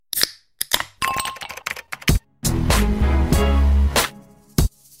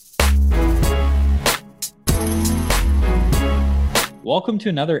Welcome to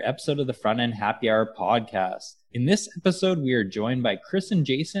another episode of the Front End Happy Hour podcast. In this episode, we are joined by Chris and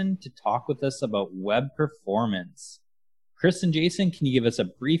Jason to talk with us about web performance. Chris and Jason, can you give us a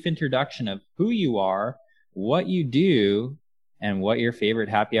brief introduction of who you are, what you do, and what your favorite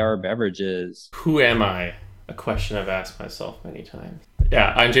happy hour beverage is? Who am I? A question I've asked myself many times.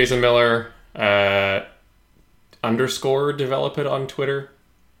 Yeah, I'm Jason Miller. Underscore develop it on Twitter.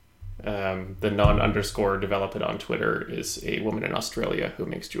 The non-underscore develop it on Twitter is a woman in Australia who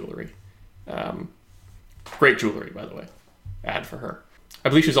makes jewelry. Great jewelry, by the way. Ad for her. I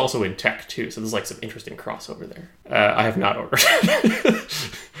believe she's also in tech too, so there's like some interesting crossover there. I have not ordered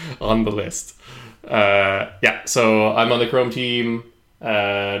on the list. So I'm on the Chrome team,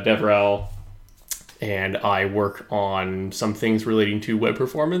 DevRel, and I work on some things relating to web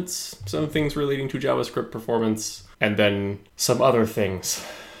performance, some things relating to JavaScript performance, and then some other things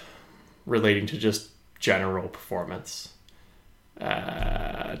relating to just general performance.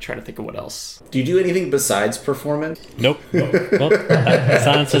 Trying to think of what else. Do you do anything besides performance? Nope. Well,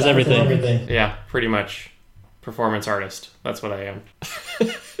 silence is everything. Yeah, pretty much. Performance artist. That's what I am.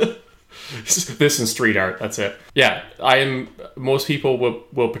 This and street art. That's it. Yeah, I am. Most people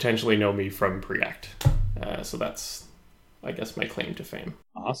will potentially know me from Preact. So that's, I guess, my claim to fame.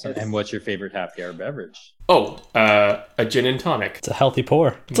 Awesome. And what's your favorite happy hour beverage? Oh, a gin and tonic. It's a healthy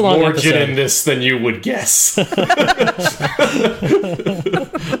pour. It's a long More episode. gin in this than you would guess.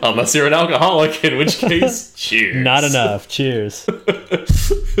 Unless you're an alcoholic, in which case, cheers. Not enough. Cheers.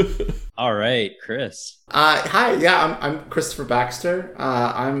 All right, Chris. Hi, yeah, I'm Christopher Baxter.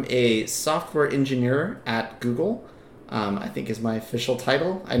 I'm a software engineer at Google. I think is my official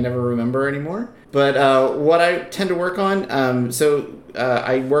title. I never remember anymore. But what I tend to work on,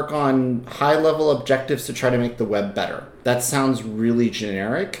 I work on high-level objectives to try to make the web better. That sounds really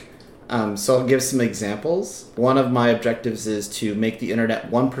generic. So I'll give some examples. One of my objectives is to make the internet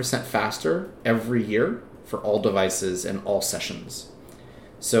 1% faster every year for all devices and all sessions.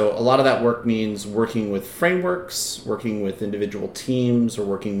 So a lot of that work means working with frameworks, working with individual teams, or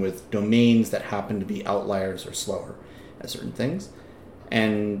working with domains that happen to be outliers or slower at certain things.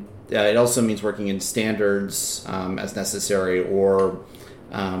 And it also means working in standards as necessary, or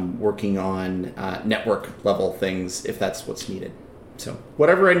working on network level things if that's what's needed. So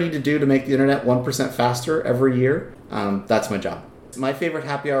whatever I need to do to make the internet 1% faster every year, that's my job. My favorite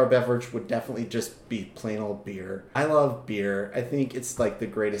happy hour beverage would definitely just be plain old beer. I love beer. I think it's like the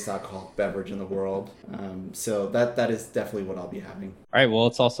greatest alcoholic beverage in the world. So that is definitely what I'll be having. All right, well,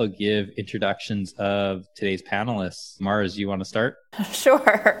 let's also give introductions of today's panelists. Mars, you want to start?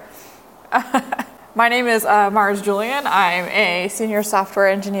 Sure. My name is Mars Julian. I'm a senior software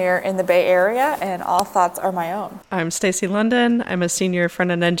engineer in the Bay Area, and all thoughts are my own. I'm Stacy London. I'm a senior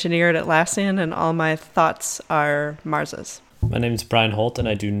front-end engineer at Atlassian, and all my thoughts are Mars's. My name is Brian Holt, and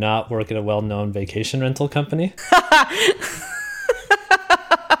I do not work at a well-known vacation rental company.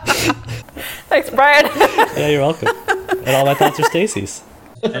 Thanks, Brian. Yeah, you're welcome. And all my thoughts are Stacy's.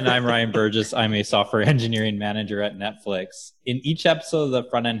 And I'm Ryan Burgess. I'm a software engineering manager at Netflix. In each episode of the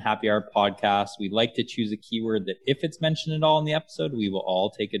Front End Happy Hour podcast, we like to choose a keyword that if it's mentioned at all in the episode, we will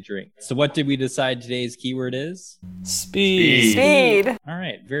all take a drink. So what did we decide today's keyword is? Speed. All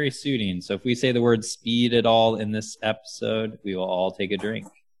right, very suiting. So if we say the word speed at all in this episode, we will all take a drink.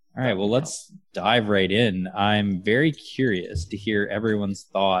 All right, well, let's dive right in. I'm very curious to hear everyone's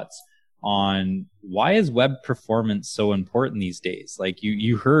thoughts on why is web performance so important these days? Like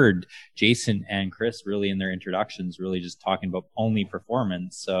you heard Jason and Chris really in their introductions really just talking about only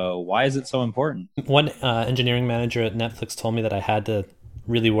performance. So why is it so important? One engineering manager at Netflix told me that I had to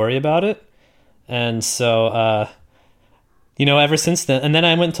really worry about it. And so, ever since then, and then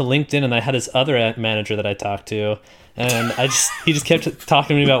I went to LinkedIn and I had this other manager that I talked to, and he just kept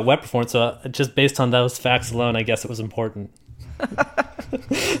talking to me about web performance. So just based on those facts alone, I guess it was important.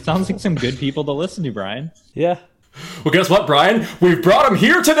 Sounds like some good people to listen to, Brian. Yeah. Well, guess what, Brian? We've brought him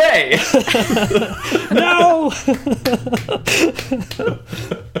here today. No.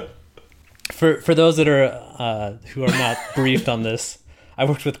 For those that are who are not briefed on this, I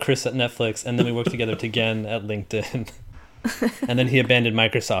worked with Chris at Netflix, and then we worked together again at LinkedIn, and then he abandoned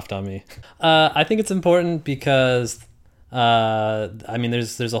Microsoft on me. I think it's important because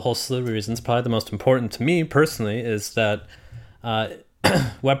there's a whole slew of reasons. Probably the most important to me personally is that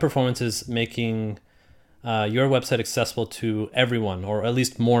web performance is making your website accessible to everyone, or at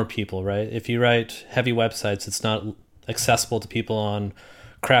least more people, right? If you write heavy websites, it's not accessible to people on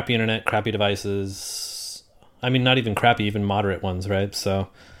crappy internet, crappy devices. I mean, not even crappy, even moderate ones, right? So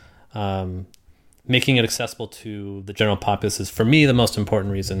making it accessible to the general populace is, for me, the most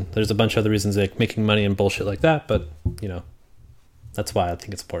important reason. There's a bunch of other reasons, like making money and bullshit like that, but, That's why I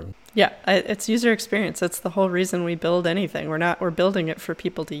think it's important. Yeah, it's user experience. It's the whole reason we build anything. We're building it for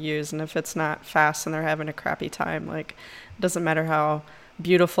people to use, and if it's not fast and they're having a crappy time, like, it doesn't matter how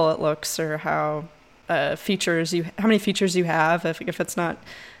beautiful it looks or how how many features you have. If it's not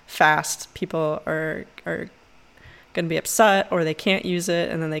fast, people are going to be upset, or they can't use it,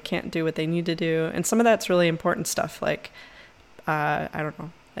 and then they can't do what they need to do. And some of that's really important stuff, like I don't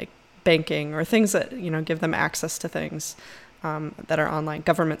know, like banking or things that give them access to things that are online,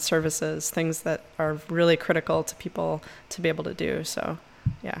 government services, things that are really critical to people to be able to do. So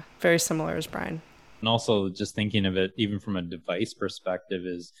yeah, very similar as Brian. And also just thinking of it even from a device perspective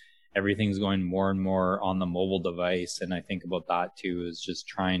is everything's going more and more on the mobile device. And I think about that too, is just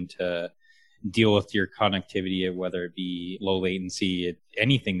trying to deal with your connectivity, whether it be low latency,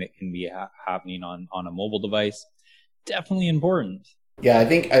 anything that can be happening on a mobile device. Definitely important. Yeah, I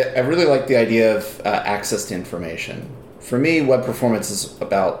think I really like the idea of access to information. For me, web performance is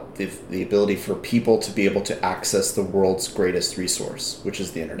about the ability for people to be able to access the world's greatest resource, which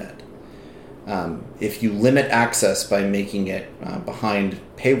is the internet. If you limit access by making it behind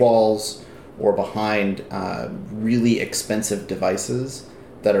paywalls or behind really expensive devices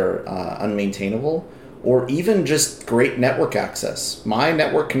that are unmaintainable, or even just great network access. My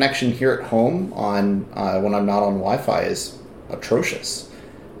network connection here at home on when I'm not on Wi-Fi is atrocious.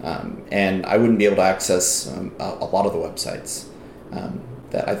 And I wouldn't be able to access a lot of the websites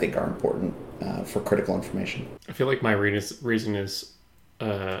that I think are important for critical information. I feel like my reason is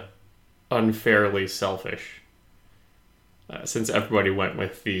unfairly selfish, since everybody went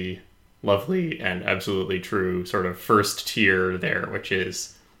with the lovely and absolutely true sort of first tier there, which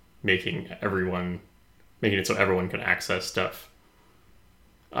is making it so everyone can access stuff.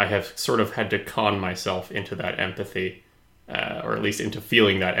 I have sort of had to con myself into that empathy, or at least into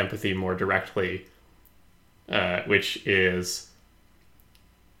feeling that empathy more directly, which is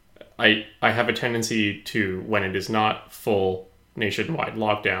I have a tendency to, when it is not full nationwide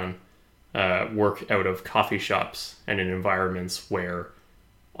lockdown, work out of coffee shops and in environments where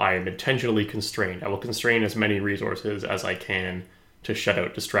I am intentionally constrained. I will constrain as many resources as I can to shut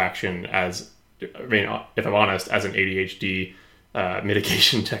out distraction if I'm honest, as an ADHD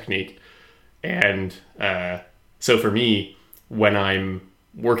mitigation technique. And so for me, when I'm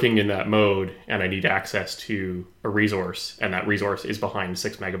working in that mode and I need access to a resource, and that resource is behind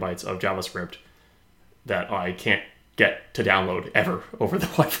 6 megabytes of JavaScript that I can't get to download ever over the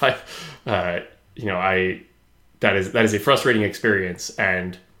Wi-Fi, that is a frustrating experience.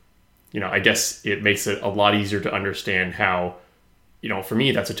 And, I guess it makes it a lot easier to understand how, for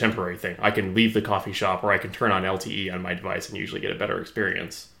me, that's a temporary thing. I can leave the coffee shop, or I can turn on LTE on my device and usually get a better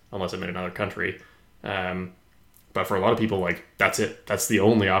experience, unless I'm in another country. But for a lot of people, that's it. That's the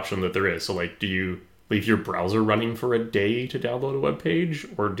only option that there is. So, do you leave your browser running for a day to download a web page,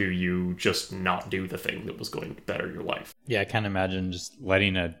 or do you just not do the thing that was going to better your life? Yeah, I can't imagine just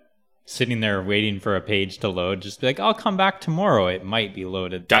sitting there waiting for a page to load, just be like, I'll come back tomorrow. It might be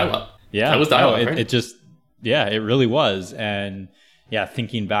loaded. Dial-up. Yeah. That was dial-up, right? It really was. And yeah,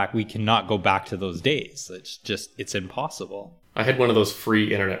 thinking back, we cannot go back to those days. It's impossible. I had one of those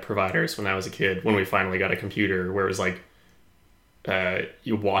free internet providers when I was a kid, when we finally got a computer, where it was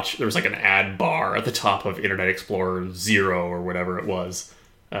there was an ad bar at the top of Internet Explorer 0 or whatever it was,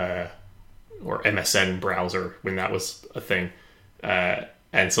 or MSN browser when that was a thing.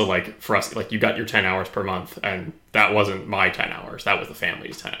 And so for us, you got your 10 hours per month, and that wasn't my 10 hours. That was the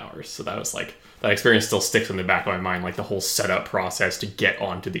family's 10 hours. So that was that experience still sticks in the back of my mind, the whole setup process to get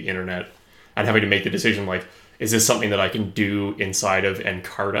onto the internet and having to make the decision, is this something that I can do inside of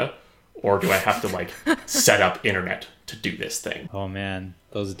Encarta, or do I have to set up internet to do this thing? Oh man,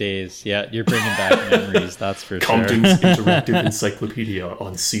 those days. Yeah, you're bringing back memories, that's for Compton's Interactive Encyclopedia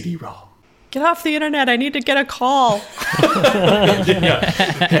on CD-ROM. Get off the internet, I need to get a call. Yeah,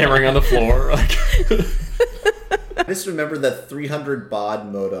 hammering on the floor. I just remember the 300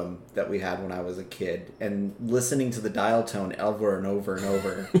 baud modem that we had when I was a kid, and listening to the dial tone over and over and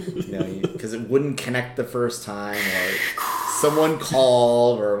over, because it wouldn't connect the first time, or someone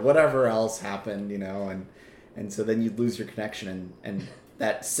called, or whatever else happened, and so then you'd lose your connection, and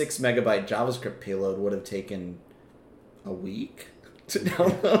that 6 megabyte JavaScript payload would have taken a week to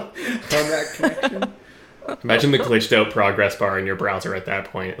download on that connection. Imagine the glitched out progress bar in your browser at that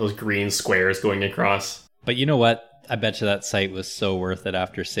point, those green squares going across. But you know what? I bet you that site was so worth it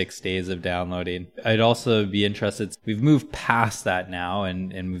after 6 days of downloading. I'd also be interested. We've moved past that now,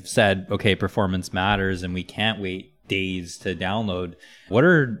 and we've said, okay, performance matters, and we can't wait days to download. What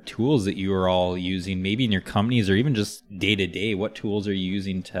are tools that you are all using, maybe in your companies or even just day to day? What tools are you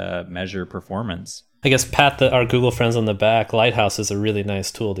using to measure performance? I guess pat our Google friends on the back. Lighthouse is a really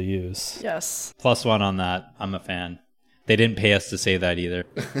nice tool to use. Yes. +1 on that. I'm a fan. They didn't pay us to say that either.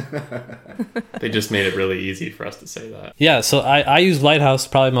 They just made it really easy for us to say that. Yeah, so I use Lighthouse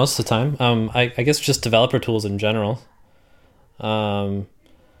probably most of the time. I guess just developer tools in general. I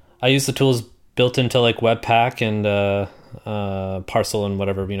use the tools built into like Webpack and Parcel and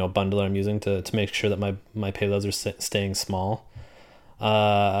whatever bundler I'm using to make sure that my payloads are staying small.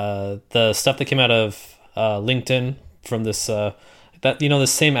 The stuff that came out of LinkedIn from this the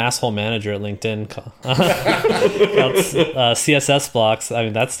same asshole manager at LinkedIn called CSS blocks. I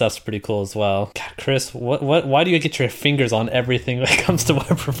mean, that stuff's pretty cool as well. God, Chris, why do you get your fingers on everything when it comes to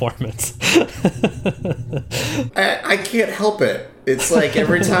web performance? I can't help it. It's like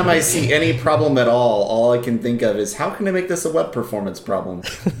every time I see any problem at all I can think of is how can I make this a web performance problem?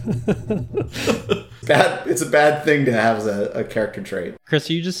 It's a bad thing to have as a character trait. Chris,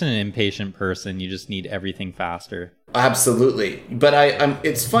 are you just an impatient person? You just need everything faster. Absolutely. But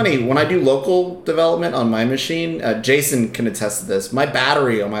it's funny, when I do local development on my machine, Jason can attest to this, my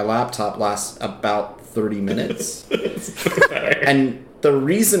battery on my laptop lasts about 30 minutes. And the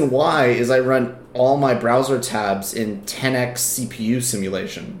reason why is I run all my browser tabs in 10x CPU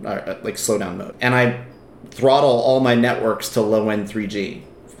simulation, like slowdown mode. And I throttle all my networks to low-end 3G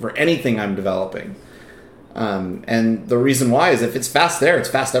for anything I'm developing. And the reason why is if it's fast there, it's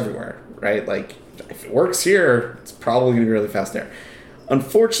fast everywhere, right? Like, if it works here, it's probably going to be really fast there.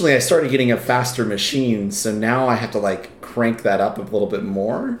 Unfortunately, I started getting a faster machine, so now I have to like crank that up a little bit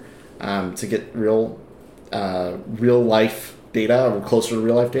more to get real life data, or closer to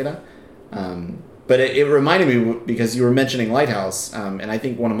real life data. But it reminded me, because you were mentioning Lighthouse, and I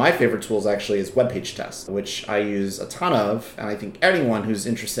think one of my favorite tools actually is Web Page Test, which I use a ton of, and I think anyone who's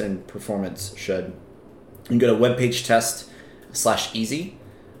interested in performance should. You can go to webpagetest/easy.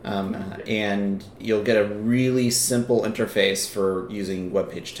 And you'll get a really simple interface for using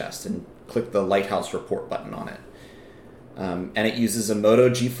Web Page Test, and click the Lighthouse report button on it. And it uses a Moto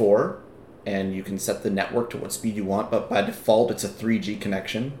G4, and you can set the network to what speed you want, but by default it's a 3G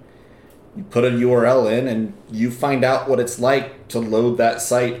connection. You put a URL in and you find out what it's like to load that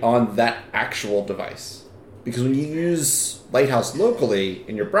site on that actual device. Because when you use Lighthouse locally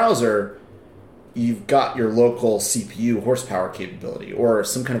in your browser, you've got your local CPU horsepower capability or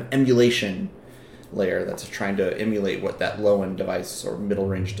some kind of emulation layer that's trying to emulate what that low-end device or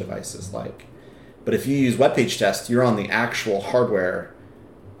middle-range device is like. But if you use Web Page Test, you're on the actual hardware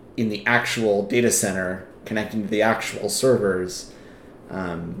in the actual data center connecting to the actual servers,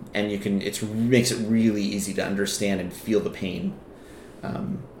 and it makes it really easy to understand and feel the pain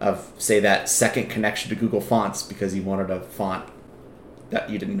of, say, that second connection to Google Fonts because you wanted a font that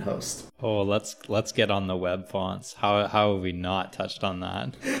you didn't host. Oh, let's get on the web fonts. How have we not touched on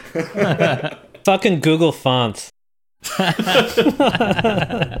that? Fucking Google Fonts.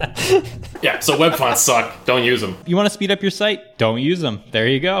 Yeah, so web fonts suck. Don't use them. You want to speed up your site? Don't use them. There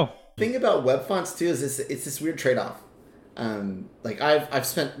you go. The thing about web fonts too is it's this weird trade-off. Like I've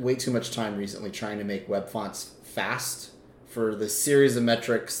spent way too much time recently trying to make web fonts fast for the series of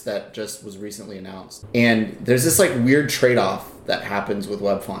metrics that just was recently announced. And there's this like weird trade-off that happens with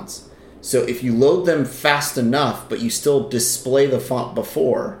web fonts. So if you load them fast enough, but you still display the font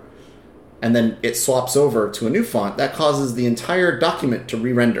before, and then it swaps over to a new font, that causes the entire document to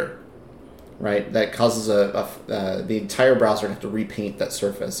re-render, right? That causes the entire browser to have to repaint that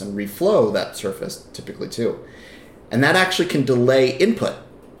surface and reflow that surface typically too. And that actually can delay input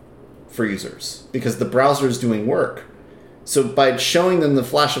for users because the browser is doing work. So by showing them the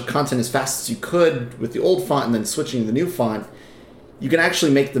flash of content as fast as you could with the old font and then switching to the new font, you can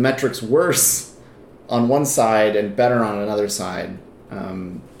actually make the metrics worse on one side and better on another side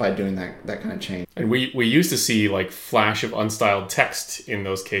by doing that kind of change. And we used to see like flash of unstyled text in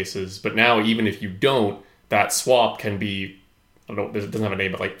those cases, but now even if you don't, that swap can be, I don't know, it doesn't have a name,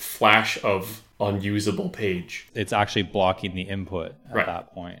 but like flash of unusable page. It's actually blocking the input at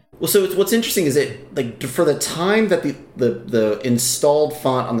that point. Well, so what's interesting is it like for the time that the installed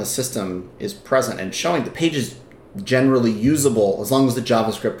font on the system is present and showing, the page is generally usable as long as the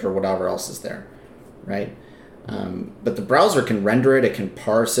JavaScript or whatever else is there, right? But the browser can render it, it can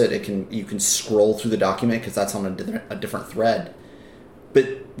parse it, you can scroll through the document because that's on a different thread.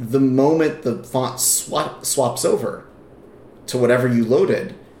 But the moment the font swaps over to whatever you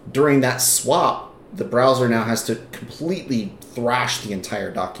loaded, during that swap, the browser now has to completely thrash the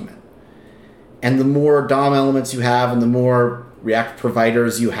entire document. And the more DOM elements you have and the more React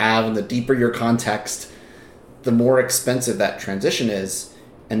providers you have and the deeper your context, the more expensive that transition is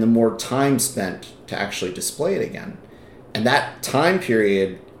and the more time spent to actually display it again. And that time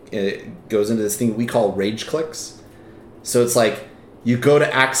period it goes into this thing we call rage clicks. So it's like you go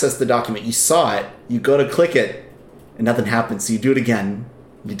to access the document, you saw it, you go to click it, and nothing happens. So you do it again,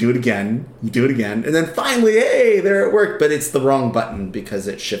 you do it again, you do it again, and then finally, hey, there it worked. But it's the wrong button because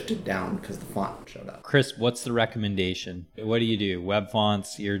it shifted down because the font showed up. Chris, what's the recommendation? What do you do? Web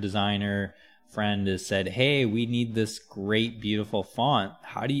Fonts, your designer friend has said, hey, we need this great, beautiful font.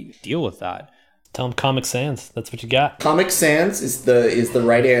 How do you deal with that? Tell them Comic Sans. That's what you got. Comic Sans is the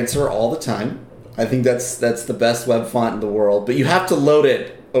right answer all the time. I think that's the best web font in the world. But you have to load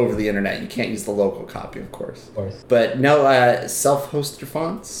it over the internet. You can't use the local copy, of course. But no, self-host your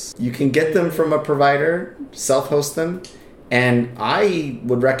fonts. You can get them from a provider, self-host them. And I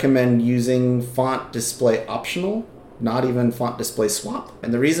would recommend using Font Display Optional, not even Font Display Swap.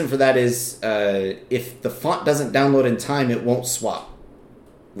 And the reason for that is if the font doesn't download in time, it won't swap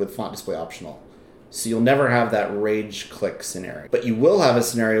with Font Display Optional. So you'll never have that rage click scenario. But you will have a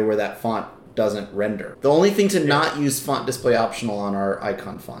scenario where that font doesn't render. The only thing to not use Font Display Optional on are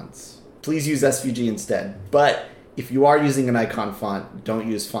icon fonts. Please use SVG instead. But if you are using an icon font, don't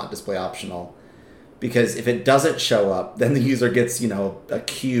use Font Display Optional. Because if it doesn't show up, then the user gets, a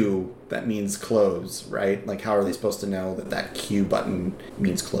Q that means close, right? Like, how are they supposed to know that that Q button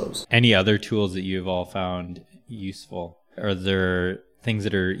means close? Any other tools that you've all found useful? Are there things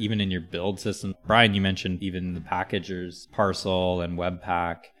that are even in your build system? Brian, you mentioned even the packagers, Parcel and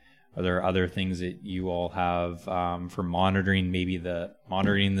Webpack. Are there other things that you all have for monitoring,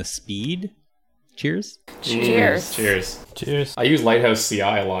 monitoring the speed? Cheers. Cheers. I use Lighthouse CI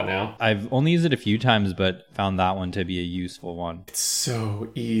a lot now. I've only used it a few times, but found that one to be a useful one. It's so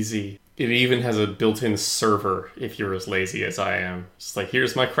easy. It even has a built-in server if you're as lazy as I am. It's like,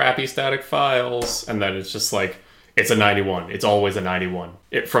 here's my crappy static files. And then it's just like, it's a 91. It's always a 91.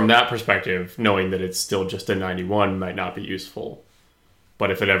 From that perspective, knowing that it's still just a 91 might not be useful. But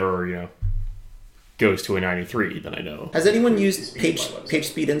if it ever, goes to a 93, then I know. Has anyone used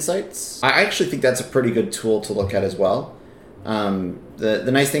PageSpeed Insights? I actually think that's a pretty good tool to look at as well. The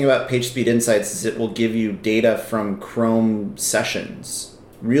nice thing about PageSpeed Insights is it will give you data from Chrome sessions,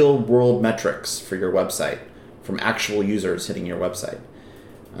 real world metrics for your website, from actual users hitting your website,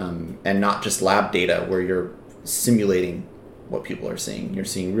 and not just lab data where you're simulating what people are seeing. You're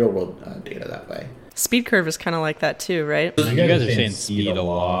seeing real world data that way. Speed Curve is kind of like that too, right? You guys are saying speed a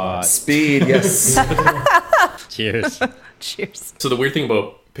lot. Speed, yes. Cheers. Cheers. So the weird thing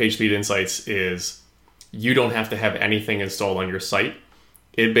about PageSpeed Insights is you don't have to have anything installed on your site.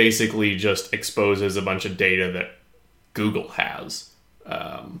 It basically just exposes a bunch of data that Google has.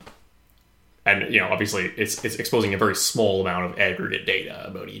 And, obviously it's exposing a very small amount of aggregate data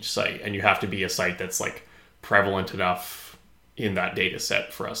about each site. And you have to be a site that's like prevalent enough in that data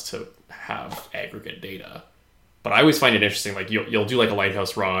set for us to have aggregate data. But I always find it interesting, like you'll do like a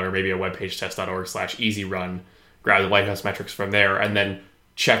Lighthouse run or maybe a webpagetest.org/easy run, grab the Lighthouse metrics from there, and then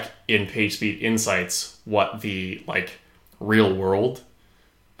check in PageSpeed Insights what the like real world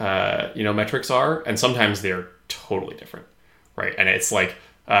metrics are, and sometimes they're totally different, right? And it's like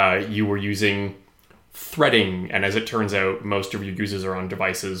you were using threading, and as it turns out, most of your users are on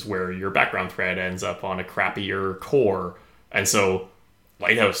devices where your background thread ends up on a crappier core, and so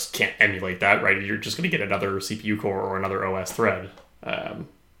Lighthouse can't emulate that, right? You're just going to get another CPU core or another OS thread. And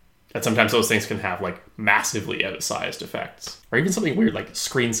sometimes those things can have like massively outsized effects, or even something weird like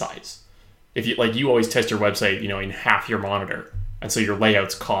screen size. If you always test your website, in half your monitor, and so your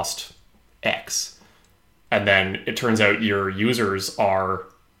layouts cost X, and then it turns out your users are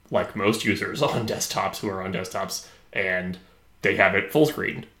like most users on desktops who are on desktops, and they have it full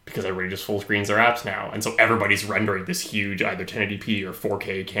screen because everybody just full screens their apps now. And so everybody's rendering this huge either 1080p or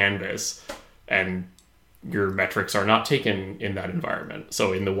 4K canvas, and your metrics are not taken in that environment.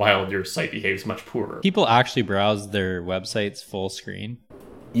 So in the wild, your site behaves much poorer. People actually browse their websites full screen.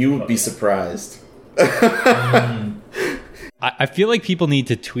 You would be surprised. I feel like people need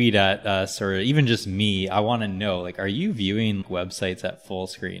to tweet at us, or even just me. I want to know, like, are you viewing websites at full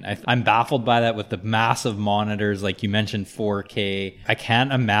screen? I'm baffled by that with the massive monitors, like you mentioned, 4K. I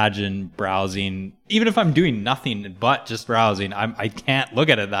can't imagine browsing, even if I'm doing nothing but just browsing. I can't look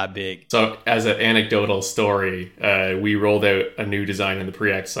at it that big. So as an anecdotal story, we rolled out a new design in the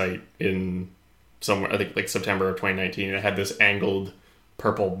Preact site in somewhere, I think like September of 2019. And it had this angled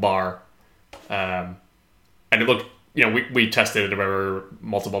purple bar. And it looked, we tested it over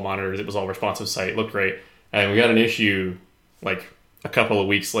multiple monitors. It was all responsive site. It looked great. And we got an issue like a couple of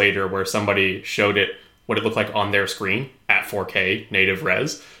weeks later where somebody showed it what it looked like on their screen at 4K native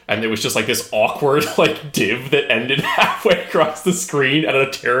res. And it was just like this awkward like div that ended halfway across the screen at a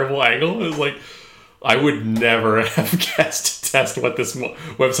terrible angle. It was like, I would never have guessed to test what this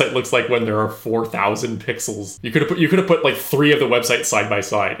website looks like when there are 4,000 pixels. You could have put like 3 of the websites side by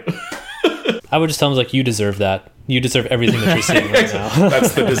side. I would just tell them like, you deserve that. You deserve everything that you're seeing right now.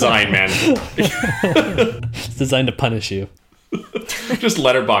 That's the design, man. It's designed to punish you. Just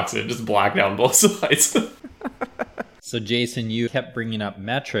letterbox it, just black down both sides. So Jason, you kept bringing up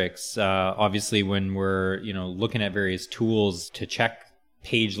metrics. Obviously, when we're looking at various tools to check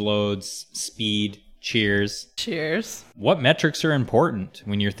page loads, speed, cheers. What metrics are important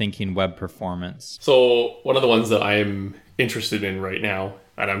when you're thinking web performance? So one of the ones that I'm interested in right now,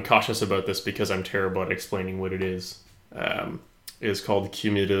 and I'm cautious about this because I'm terrible at explaining what it is called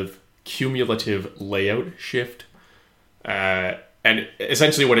cumulative layout shift. And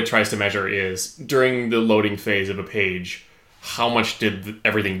essentially what it tries to measure is, during the loading phase of a page, how much did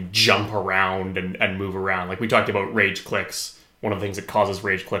everything jump around and move around? Like we talked about rage clicks. One of the things that causes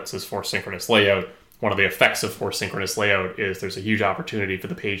rage clicks is forced synchronous layout. One of the effects of forced synchronous layout is there's a huge opportunity for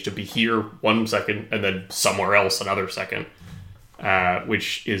the page to be here 1 second and then somewhere else another second,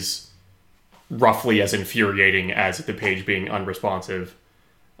 which is roughly as infuriating as the page being unresponsive.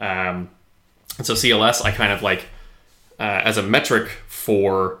 And so CLS, I kind of like as a metric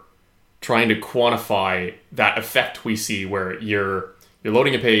for trying to quantify that effect we see where you're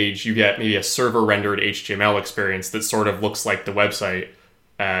loading a page, you get maybe a server rendered HTML experience that sort of looks like the website,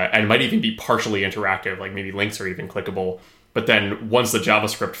 and might even be partially interactive, like maybe links are even clickable. But then once the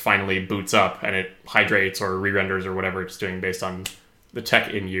JavaScript finally boots up and it hydrates or re-renders or whatever it's doing based on the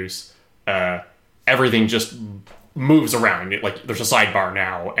tech in use, everything just moves around. Like there's a sidebar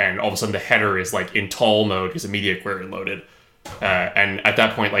now, and all of a sudden the header is like in tall mode because a media query loaded. And at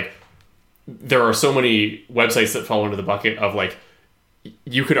that point, like there are so many websites that fall into the bucket of like,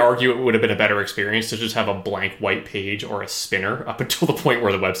 you could argue it would have been a better experience to just have a blank white page or a spinner up until the point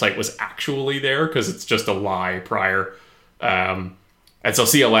where the website was actually there, because it's just a lie prior. And so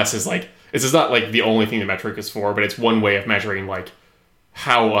CLS is like, this is not like the only thing the metric is for, but it's one way of measuring like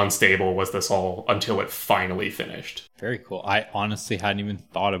how unstable was this all until it finally finished. Very cool. I honestly hadn't even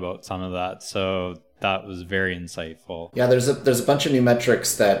thought about some of that, so that was very insightful. Yeah, there's a bunch of new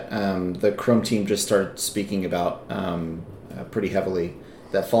metrics that the Chrome team just started speaking about pretty heavily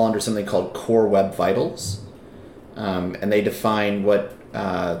that fall under something called Core Web Vitals. And they define what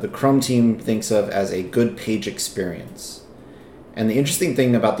the Chrome team thinks of as a good page experience. And the interesting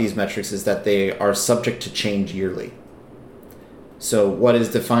thing about these metrics is that they are subject to change yearly. So what is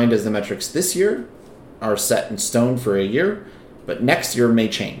defined as the metrics this year are set in stone for a year, but next year may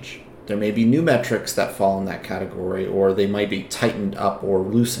change. There may be new metrics that fall in that category, or they might be tightened up or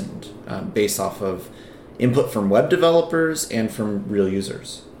loosened based off of input from web developers and from real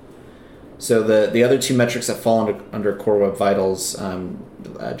users. So the other two metrics that fall under Core Web Vitals,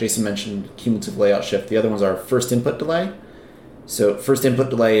 Jason mentioned cumulative layout shift. The other ones are first input delay. So first input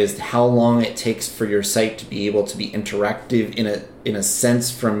delay is how long it takes for your site to be able to be interactive in a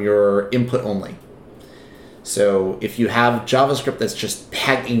sense from your input only. So if you have JavaScript that's just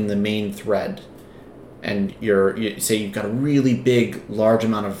pegging the main thread, and you say you've got a really big, large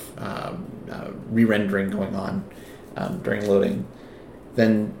amount of re-rendering going on during loading,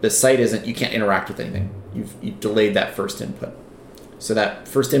 then the site you can't interact with anything. You've delayed that first input. So that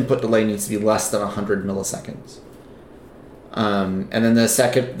first input delay needs to be less than 100 milliseconds. And then the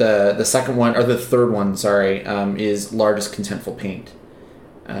second one, or the third one, is largest contentful paint.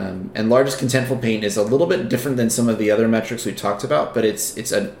 And largest contentful paint is a little bit different than some of the other metrics we talked about, but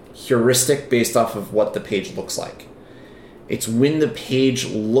it's a heuristic based off of what the page looks like. It's when the page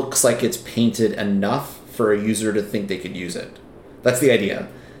looks like it's painted enough for a user to think they could use it. That's the idea.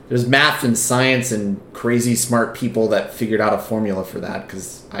 There's math and science and crazy smart people that figured out a formula for that,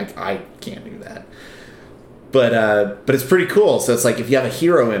 because I can't do that. But it's pretty cool. So it's like if you have a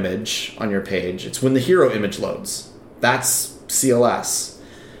hero image on your page, it's when the hero image loads. That's CLS.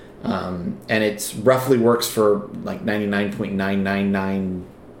 And it roughly works for like 99.999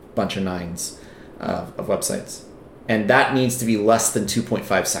 bunch of nines of websites. And that needs to be less than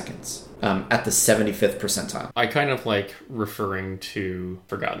 2.5 seconds at the 75th percentile. I kind of like referring to,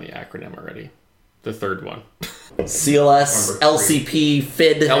 forgotten the acronym already, the third one. CLS, LCP,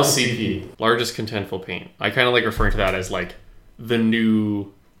 FID. LCP, largest contentful paint. I kind of like referring to that as like the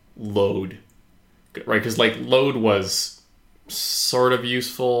new load, right? Because like load was sort of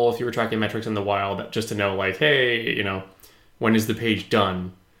useful if you were tracking metrics in the wild, just to know like, hey, when is the page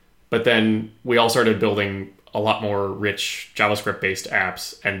done? But then we all started building a lot more rich JavaScript-based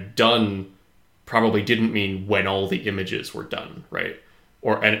apps, and done probably didn't mean when all the images were done, right?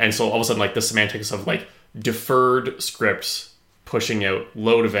 And so all of a sudden, like the semantics of like deferred scripts pushing out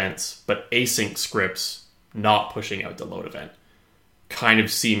load events, but async scripts not pushing out the load event kind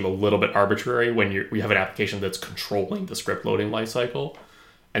of seem a little bit arbitrary when we have an application that's controlling the script loading lifecycle.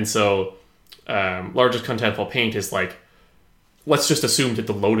 And so largest contentful paint is like, let's just assume that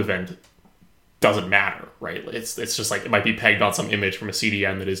the load event doesn't matter, right? It's just like it might be pegged on some image from a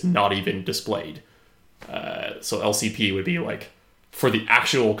CDN that is not even displayed. So LCP would be like for the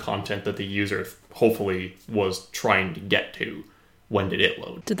actual content that the user hopefully was trying to get to. When did it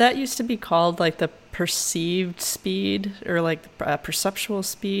load? Did that used to be called like the perceived speed or like perceptual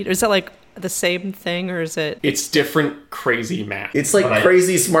speed? Or is that like the same thing, or is it? It's different crazy math. It's like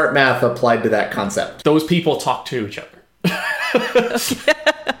crazy smart math applied to that concept. Those people talk to each other.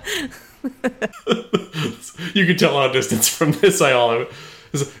 You can tell on a distance from this.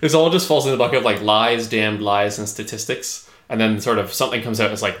 This all just falls in the bucket of like lies, damned lies, and statistics. And then sort of something comes out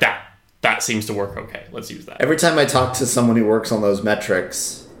and it's like, that seems to work okay. Let's use that. Every time I talk to someone who works on those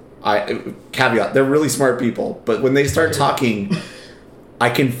metrics, caveat, they're really smart people, but when they start talking, I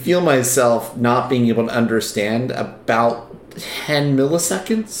can feel myself not being able to understand about 10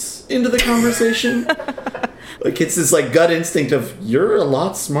 milliseconds into the conversation. Like it's this like gut instinct of, you're a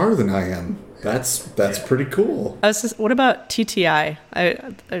lot smarter than I am. That's pretty cool. What about TTI?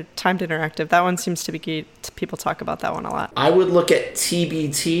 Timed interactive. That one seems to be people talk about that one a lot. I would look at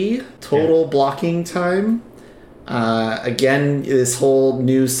TBT, total blocking time. Again, this whole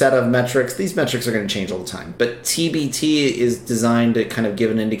new set of metrics. These metrics are going to change all the time, but TBT is designed to kind of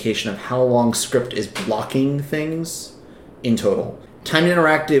give an indication of how long script is blocking things in total. Timed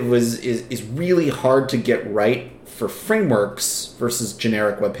interactive is really hard to get right for frameworks versus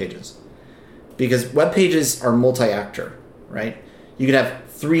generic web pages. Because web pages are multi-actor, right? You could have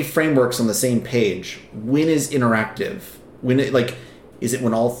 3 frameworks on the same page. When is interactive? Is it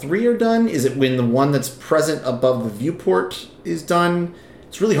when all 3 are done? Is it when the one that's present above the viewport is done?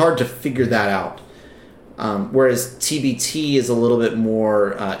 It's really hard to figure that out. Whereas TBT is a little bit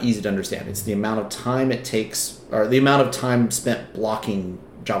more easy to understand. It's the amount of time it takes, or the amount of time spent blocking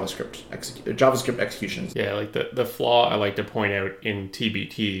JavaScript executions. Yeah, like the flaw I like to point out in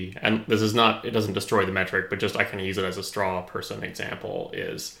TBT, and this is not, it doesn't destroy the metric, but just I can use it as a straw person example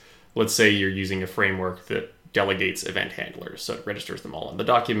is, let's say you're using a framework that delegates event handlers, so it registers them all in the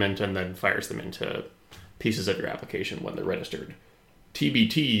document and then fires them into pieces of your application when they're registered.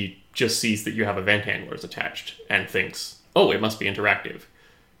 TBT just sees that you have event handlers attached and thinks, oh, it must be interactive,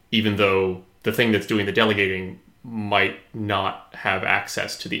 even though the thing that's doing the delegating might not have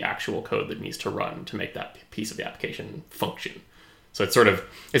access to the actual code that needs to run to make that piece of the application function. So it's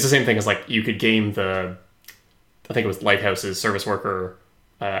the same thing as like you could game I think it was Lighthouse's service worker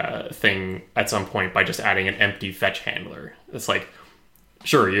thing at some point by just adding an empty fetch handler. It's like,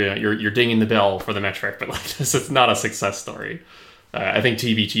 sure, you're dinging the bell for the metric, but like this is not a success story. I think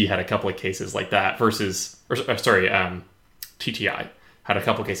TBT had a couple of cases like that TTI had a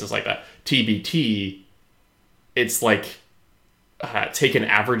couple of cases like that. TBT, it's like take an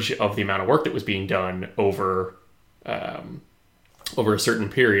average of the amount of work that was being done over a certain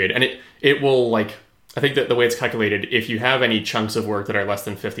period, and it will, like, I think that the way it's calculated, if you have any chunks of work that are less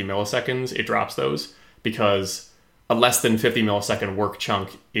than 50 milliseconds, it drops those, because a less than 50 millisecond work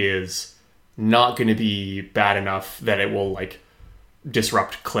chunk is not going to be bad enough that it will like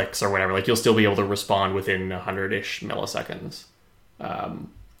disrupt clicks or whatever. Like you'll still be able to respond within 100-ish milliseconds.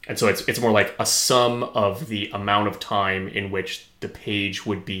 And so it's more like a sum of the amount of time in which the page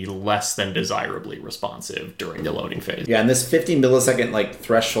would be less than desirably responsive during the loading phase. Yeah, and this 50 millisecond like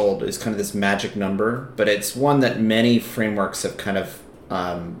threshold is kind of this magic number, but it's one that many frameworks have kind of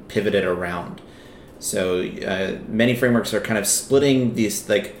pivoted around. So many frameworks are kind of splitting these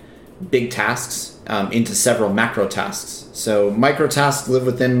like big tasks into several macro tasks. So micro tasks live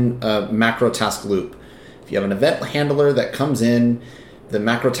within a macro task loop. If you have an event handler that comes in, the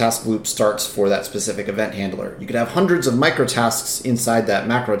macro task loop starts for that specific event handler. You could have hundreds of micro tasks inside that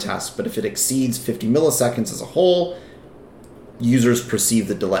macro task, but if it exceeds 50 milliseconds as a whole, users perceive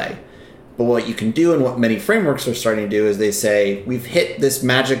the delay. But what you can do, and what many frameworks are starting to do, is they say, we've hit this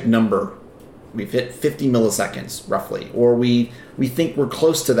magic number. We've hit 50 milliseconds, roughly, or we think we're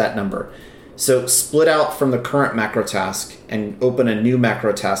close to that number. So split out from the current macro task and open a new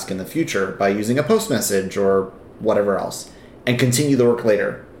macro task in the future by using a post message or whatever else, and continue the work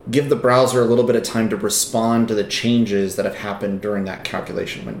later. Give the browser a little bit of time to respond to the changes that have happened during that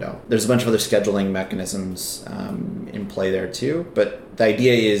calculation window. There's a bunch of other scheduling mechanisms in play there too, but the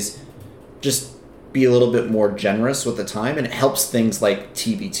idea is just be a little bit more generous with the time, and it helps things like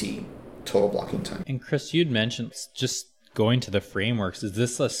TBT, total blocking time. And Chris, you'd mentioned just going to the frameworks, is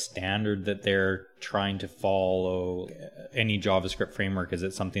this a standard that they're trying to follow? Any JavaScript framework, is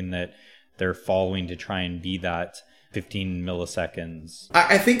it something that they're following to try and be that 15 milliseconds?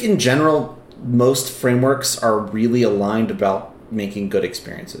 I think in general, most frameworks are really aligned about making good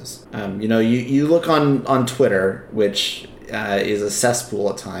experiences. You look on Twitter, which is a cesspool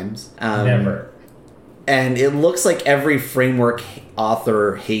at times. Never. And it looks like every framework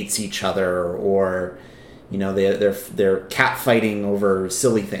author hates each other, or they're catfighting over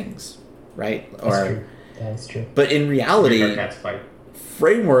silly things, right? That's true. But in reality, Cats fight.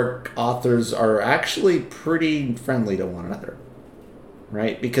 framework authors are actually pretty friendly to one another,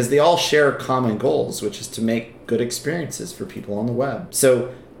 right? Because they all share common goals, which is to make good experiences for people on the web.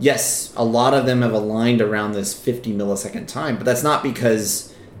 So yes, a lot of them have aligned around this 50 millisecond time, but that's not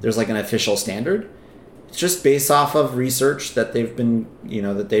because there's like an official standard. It's just based off of research that they've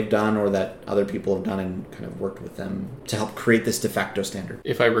done, or that other people have done and kind of worked with them to help create this de facto standard.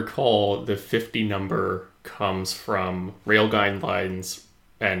 If I recall, the 50 number comes from Rail guidelines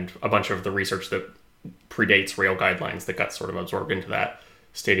and a bunch of the research that predates Rail guidelines that got sort of absorbed into that,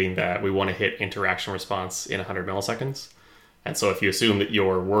 stating that we want to hit interaction response in 100 milliseconds. And so if you assume that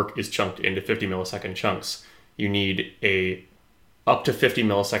your work is chunked into 50 millisecond chunks, you need up to 50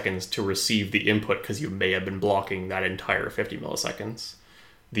 milliseconds to receive the input, because you may have been blocking that entire 50 milliseconds.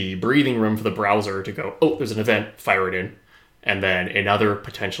 The breathing room for the browser to go, oh, there's an event, fire it in. And then another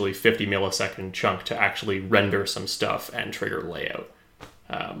potentially 50 millisecond chunk to actually render some stuff and trigger layout.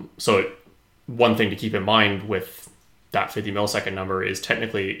 One thing to keep in mind with that 50 millisecond number is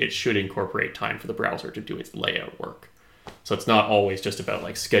technically it should incorporate time for the browser to do its layout work. So it's not always just about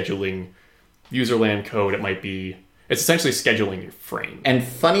like scheduling userland code. It's essentially scheduling your frame. And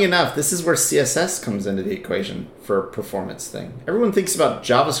funny enough, this is where CSS comes into the equation for performance thing. Everyone thinks about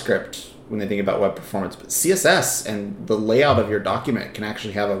JavaScript when they think about web performance, but CSS and the layout of your document can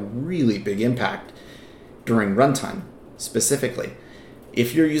actually have a really big impact during runtime, specifically.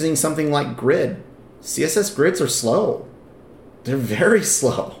 If you're using something like Grid, CSS grids are slow. They're very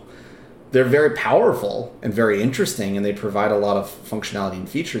slow. They're very powerful and very interesting, and they provide a lot of functionality and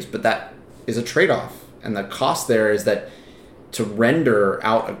features, but that is a trade-off. And the cost there is that to render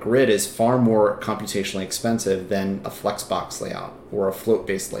out a grid is far more computationally expensive than a Flexbox layout or a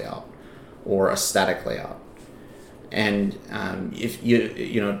float-based layout or a static layout. And if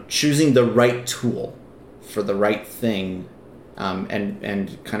choosing the right tool for the right thing,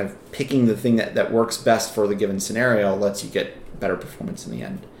 and kind of picking the thing that works best for the given scenario lets you get better performance in the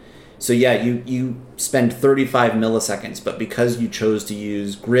end. So yeah, you spend 35 milliseconds, but because you chose to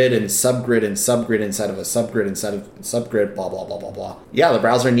use grid and subgrid inside of a subgrid inside of subgrid, blah, blah, blah, blah, blah. Yeah, the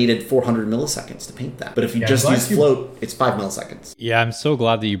browser needed 400 milliseconds to paint that. But if you just use float, it's 5 milliseconds. Yeah, I'm so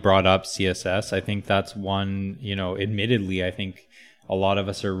glad that you brought up CSS. I think that's one, admittedly, I think a lot of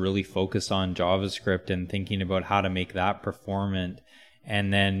us are really focused on JavaScript and thinking about how to make that performant,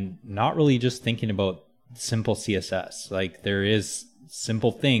 and then not really just thinking about simple CSS. Like, there is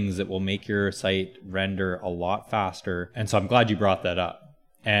simple things that will make your site render a lot faster. And so I'm glad you brought that up.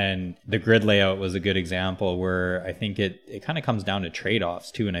 And the grid layout was a good example where I think it kind of comes down to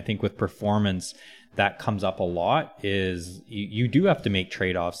trade-offs too. And I think with performance, that comes up a lot, is you do have to make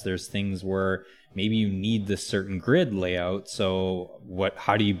trade-offs. There's things where maybe you need this certain grid layout. So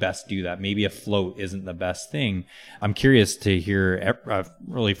how do you best do that? Maybe a float isn't the best thing. I'm curious to hear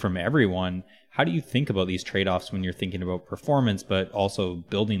really from everyone, how do you think about these trade-offs when you're thinking about performance, but also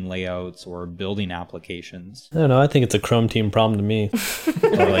building layouts or building applications? I don't know. I think it's a Chrome team problem to me.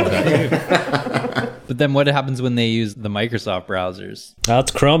 I like that too. But then what happens when they use the Microsoft browsers?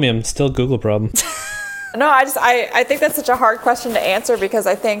 It's Chromium. Still Google problem. No, I think that's such a hard question to answer, because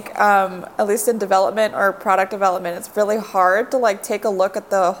I think, at least in development or product development, it's really hard to take a look at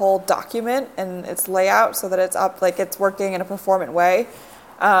the whole document and its layout so that it's up, it's working in a performant way.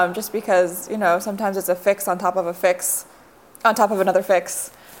 Just because, sometimes it's a fix on top of a fix on top of another fix,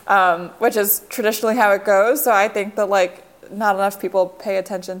 which is traditionally how it goes. So I think that not enough people pay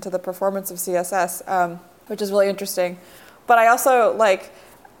attention to the performance of CSS, which is really interesting. But I also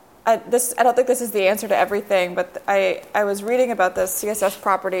I don't think this is the answer to everything, but I was reading about this CSS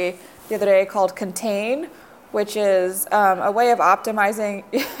property the other day called contain, which is a way of optimizing.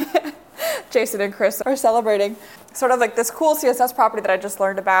 Jason and Chris are celebrating sort of this cool CSS property that I just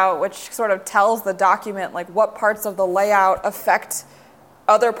learned about, which sort of tells the document what parts of the layout affect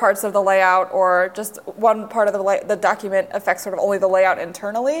other parts of the layout, or just one part of the document affects sort of only the layout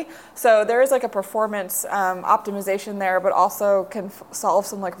internally. So there is a performance optimization there, but also can solve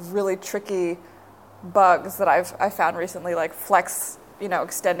some really tricky bugs that I found recently, like flex,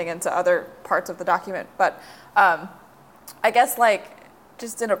 extending into other parts of the document. But I guess like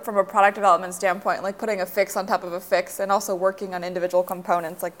just from a product development standpoint, like putting a fix on top of a fix and also working on individual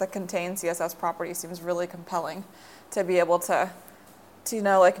components, like the contain CSS property seems really compelling to be able to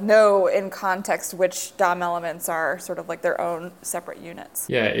know in context which DOM elements are sort of like their own separate units.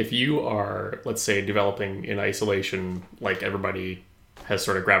 Yeah, if you are, let's say, developing in isolation, like everybody has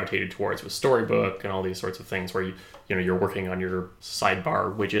sort of gravitated towards with Storybook and all these sorts of things where you're working on your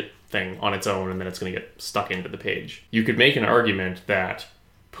sidebar widget thing on its own and then it's going to get stuck into the page. You could make an argument that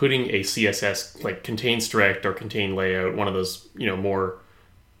putting a CSS like contain strict or contain layout, one of those more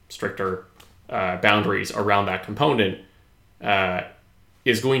stricter boundaries around that component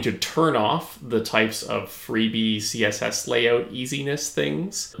is going to turn off the types of freebie CSS layout easiness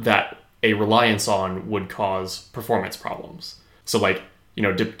things that a reliance on would cause performance problems. So like,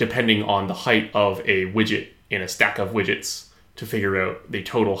 depending on the height of a widget in a stack of widgets to figure out the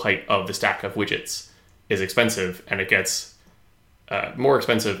total height of the stack of widgets is expensive, and it gets more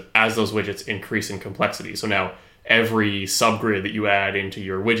expensive as those widgets increase in complexity. So now every subgrid that you add into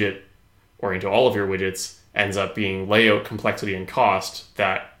your widget or into all of your widgets ends up being layout complexity and cost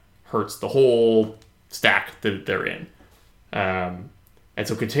that hurts the whole stack that they're in. And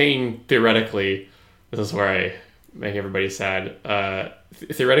so contain, theoretically, this is where I make everybody sad,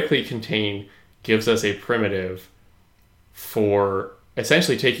 theoretically contain gives us a primitive for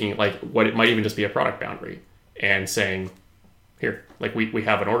essentially taking like what it might even just be a product boundary and saying, here, like we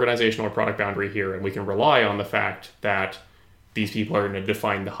have an organizational or product boundary here, and we can rely on the fact that these people are going to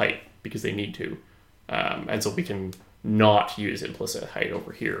define the height because they need to. And so we can not use implicit height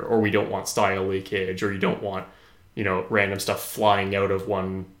over here, or we don't want style leakage, or you don't want, random stuff flying out of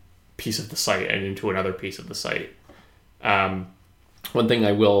one piece of the site and into another piece of the site. One thing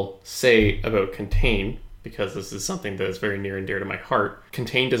I will say about contain, because this is something that is very near and dear to my heart,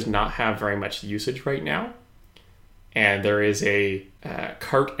 contain does not have very much usage right now. And there is a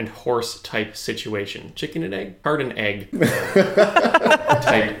cart and horse type situation. Chicken and egg? Cart and egg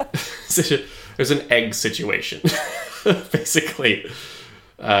type situation. There's an egg situation, basically.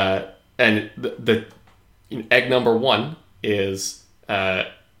 And the egg number one is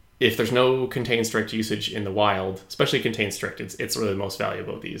if there's no contain strict usage in the wild, especially contain strict, it's really the most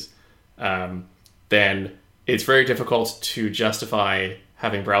valuable of these, then it's very difficult to justify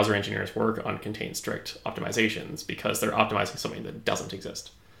having browser engineers work on contain strict optimizations because they're optimizing something that doesn't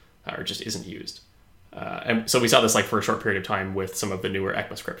exist or just isn't used. And so we saw this like for a short period of time with some of the newer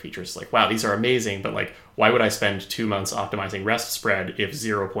ECMAScript features. Like, wow, these are amazing, but like, why would I spend 2 months optimizing REST spread if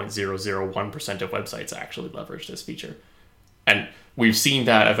 0.001% of websites actually leverage this feature? And we've seen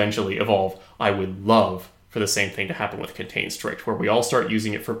that eventually evolve. I would love for the same thing to happen with contain strict, where we all start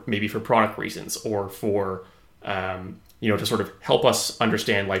using it for maybe for product reasons or for to sort of help us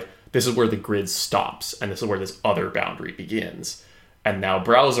understand, like, this is where the grid stops and this is where this other boundary begins. And now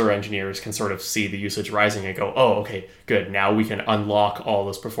browser engineers can sort of see the usage rising and go, oh, okay, good. Now we can unlock all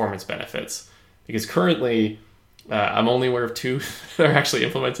those performance benefits. Because currently, I'm only aware of 2 that are actually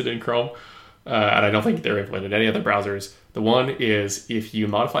implemented in Chrome. And I don't think they're implemented in any other browsers. The one is if you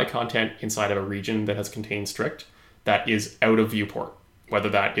modify content inside of a region that has contained strict, that is out of viewport, whether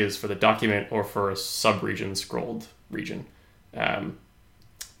that is for the document or for a sub-region scrolled region, then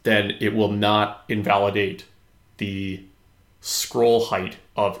it will not invalidate the scroll height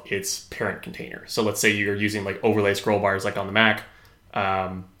of its parent container. So let's say you're using like overlay scroll bars like on the Mac,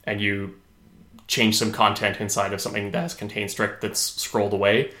 and you change some content inside of something that has contained strict that's scrolled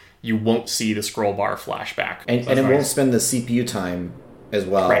away, you won't see the scroll bar flashback. And it won't spend the CPU time as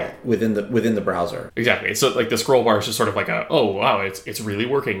well, right, within the browser. Exactly. So like the scroll bar is just sort of like a, oh wow, it's really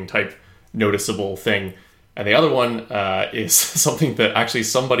working type noticeable thing. And the other one is something that actually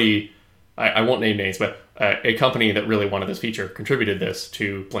somebody, I won't name names, but a company that really wanted this feature contributed this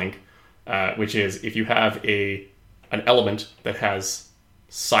to Blink, which is if you have an element that has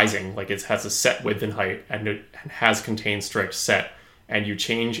sizing, like it has a set width and height, and it has contained strict set, and you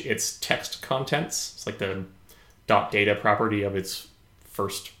change its text contents, it's like the .data property of its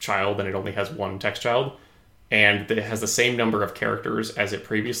first child, and it only has one text child, and it has the same number of characters as it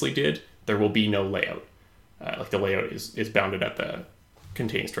previously did, there will be no layout. Like the layout is bounded at the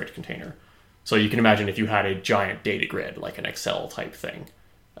contain strict container. So you can imagine if you had a giant data grid, like an Excel type thing,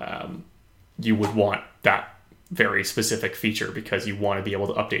 you would want that very specific feature because you want to be able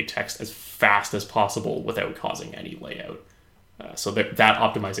to update text as fast as possible without causing any layout. So that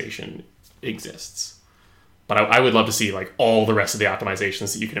optimization exists. But I would love to see like all the rest of the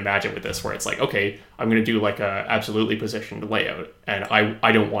optimizations that you can imagine with this, where it's like, okay, I'm going to do like a absolutely positioned layout, and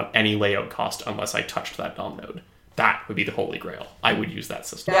I don't want any layout cost unless I touched that DOM node, that would be the holy grail. I would use that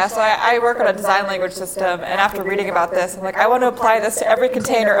system. Yeah, so I work on a design language system, and after reading about this, I'm like, I want to apply this to every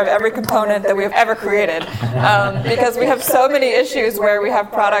container of every component that we've ever created, because we have so many issues where we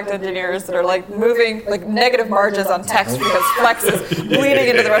have product engineers that are like moving like negative margins on text because Flex is bleeding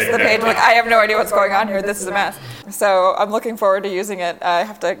into the rest of the page. I'm like, I have no idea what's going on here. This is a mess. So I'm looking forward to using it. I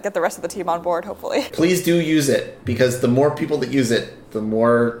have to get the rest of the team on board, hopefully. Please do use it, because the more people that use it, the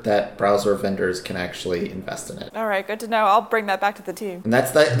more that browser vendors can actually invest in it. All right, good to know. I'll bring that back to the team. And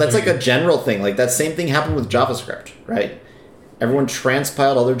that's like a general thing. Like that same thing happened with JavaScript, right? Everyone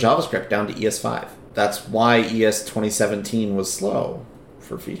transpiled all their JavaScript down to ES5. That's why ES 2017 was slow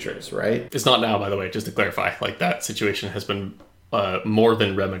for features, right? It's not now, by the way, just to clarify. Like, that situation has been more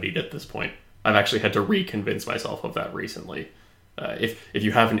than remedied at this point. I've actually had to reconvince myself of that recently. If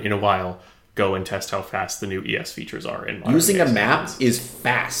you haven't in a while, go and test how fast the new ES features are in modern Using a ES map systems. is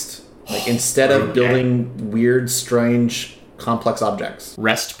fast. Like, instead of building weird, strange, complex objects.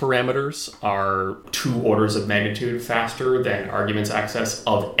 REST parameters are 2 orders of magnitude faster than arguments access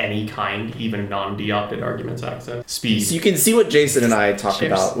of any kind, even non-deopted arguments access. Speed. So you can see what Jason and I talk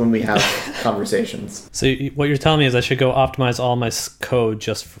Cheers. about when we have conversations. So what you're telling me is I should go optimize all my code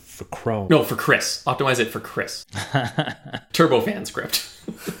just for Chrome. No, for Chris. Optimize it for Chris. Turbofan script.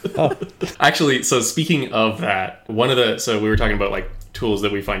 Actually, so speaking of that, so we were talking about like tools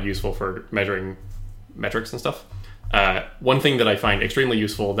that we find useful for measuring metrics and stuff. One thing that I find extremely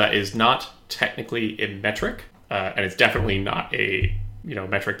useful that is not technically a metric, and it's definitely not a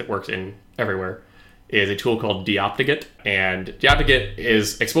metric that works in everywhere, is a tool called Deoptigate. And Deoptigate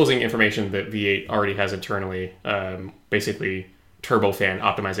is exposing information that V8 already has internally, basically turbofan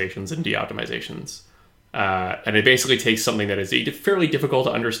optimizations and de-optimizations. And it basically takes something that is a fairly difficult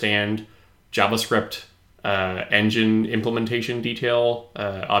to understand JavaScript engine implementation detail,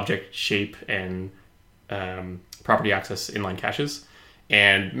 object shape, and property access inline caches,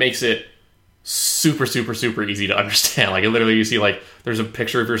 and makes it super, super, super easy to understand. Like, literally, you see, like, there's a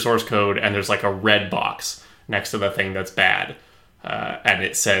picture of your source code, and there's, like, a red box next to the thing that's bad. And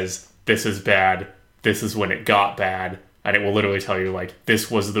it says, this is bad, this is when it got bad, and it will literally tell you, like,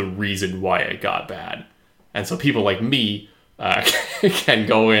 this was the reason why it got bad. And so people like me can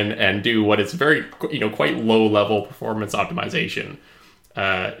go in and do what is very, quite low-level performance optimization,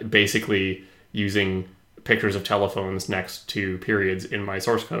 basically using pictures of telephones next to periods in my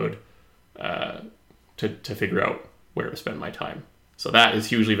source code to figure out where to spend my time. So that is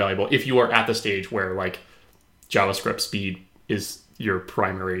hugely valuable if you are at the stage where, like, JavaScript speed is your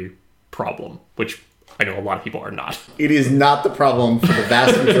primary problem, which I know a lot of people are not. It is not the problem for the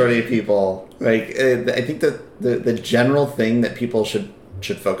vast majority of people. Like, I think that the general thing that people should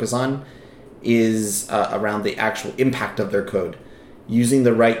focus on is around the actual impact of their code, using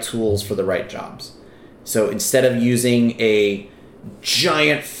the right tools for the right jobs. So instead of using a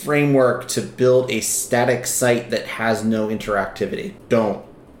giant framework to build a static site that has no interactivity, don't.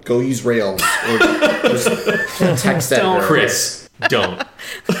 Go use Rails or just text editor. Chris, don't.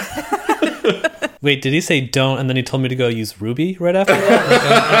 Wait, did he say don't and then he told me to go use Ruby right after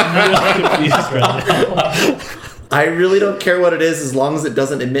that? I'm really confused right now. I really don't care what it is as long as it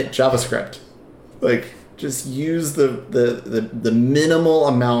doesn't emit JavaScript. Like, just use the minimal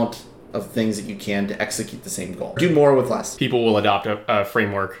amount of things that you can to execute the same goal. Do more with less. People will adopt a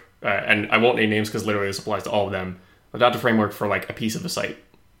framework, and I won't name names because literally this applies to all of them. Adopt a framework for, like, a piece of the site,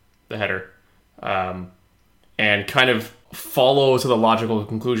 the header, and kind of follow to the logical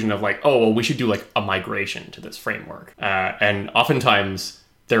conclusion of, like, oh, well, we should do, like, a migration to this framework. And oftentimes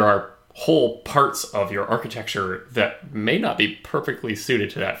there are whole parts of your architecture that may not be perfectly suited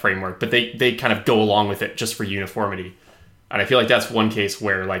to that framework, but they kind of go along with it just for uniformity. And I feel like that's one case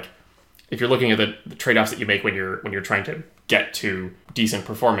where, like, if you're looking at the trade-offs that you make when you're trying to get to decent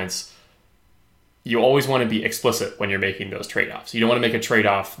performance, you always want to be explicit when you're making those trade-offs. You don't want to make a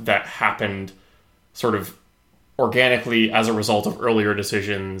trade-off that happened sort of organically as a result of earlier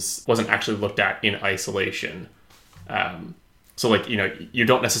decisions, wasn't actually looked at in isolation. So, like, you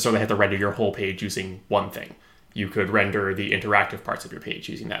don't necessarily have to render your whole page using one thing. You could render the interactive parts of your page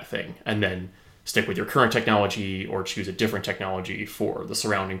using that thing, and then stick with your current technology or choose a different technology for the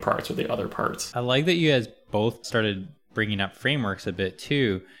surrounding parts or the other parts. I like that you guys both started bringing up frameworks a bit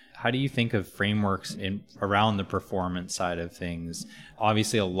too. How do you think of frameworks around the performance side of things?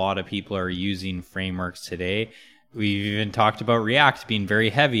 Obviously, a lot of people are using frameworks today. We've even talked about React being very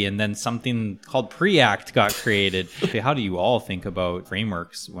heavy, and then something called Preact got created. How do you all think about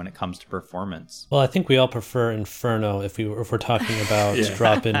frameworks when it comes to performance? Well, I think we all prefer Inferno if we're talking about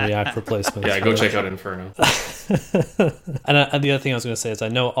drop-in React replacements. Yeah, go check out Inferno. And the other thing I was going to say is I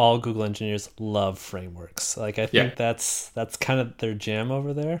know all Google engineers love frameworks. Like I think that's kind of their jam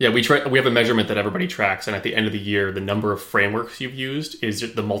over there. Yeah, we have a measurement that everybody tracks, and at the end of the year, the number of frameworks you've used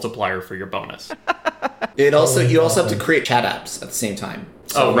is the multiplier for your bonus. You also have to create chat apps at the same time.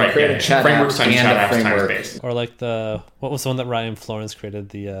 So right. create a chat frameworks app times and chat a apps framework. times base. Or like what was the one that Ryan Florence created?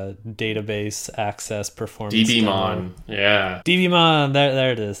 The database access performance. DBmon. Yeah. DBmon.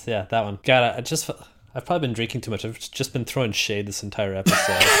 There it is. Yeah, that one. God, I've probably been drinking too much. I've just been throwing shade this entire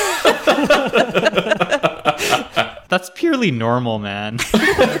episode. That's purely normal, man.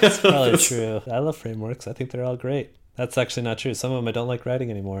 That's probably true. I love frameworks. I think they're all great. That's actually not true. Some of them I don't like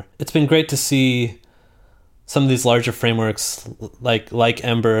writing anymore. It's been great to see some of these larger frameworks like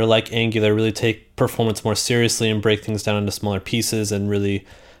Ember, like Angular, really take performance more seriously and break things down into smaller pieces and really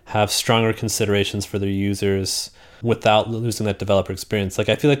have stronger considerations for their users without losing that developer experience. Like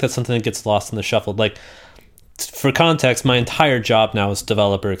I feel like that's something that gets lost in the shuffle. Like for context, my entire job now is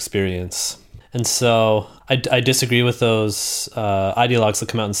developer experience. And so I disagree with those ideologues that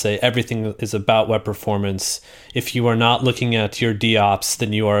come out and say everything is about web performance. If you are not looking at your DOps,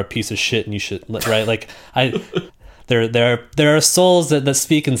 then you are a piece of shit and you should, right? Like there are souls that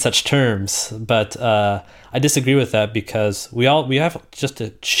speak in such terms, but I disagree with that because we have just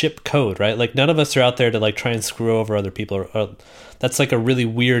to ship code, right? Like none of us are out there to like try and screw over other people. Or that's like a really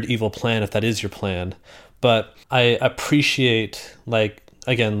weird, evil plan if that is your plan. But I appreciate like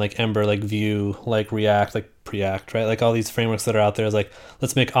Ember, like Vue, like React, like Preact, right? Like all these frameworks that are out there is like,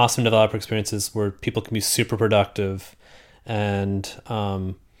 let's make awesome developer experiences where people can be super productive, and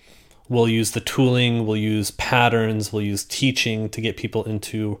we'll use the tooling, we'll use patterns, we'll use teaching to get people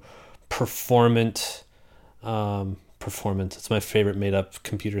into performance. It's my favorite made up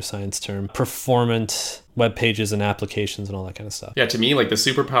computer science term. Performant web pages and applications and all that kind of stuff. Yeah, to me, like the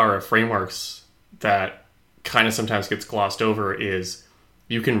superpower of frameworks that kind of sometimes gets glossed over is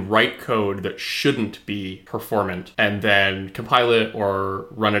you can write code that shouldn't be performant and then compile it or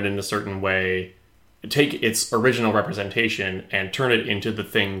run it in a certain way, take its original representation and turn it into the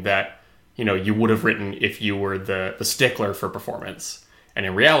thing that, you know, you would have written if you were the stickler for performance. And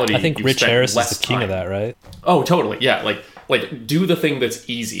in reality, I think Rich Harris is the king of that, right? Oh, totally. Yeah, like do the thing that's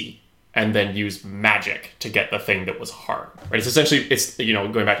easy and then use magic to get the thing that was hard. Right? It's essentially,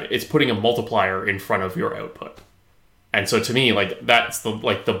 going back to, it's putting a multiplier in front of your output. And so to me, like that's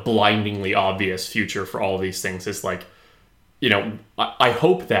the blindingly obvious future for all of these things is like, you know, I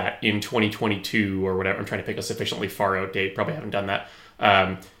hope that in 2022 or whatever, I'm trying to pick a sufficiently far out date, probably haven't done that.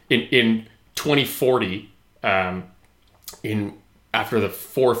 In 2040, after the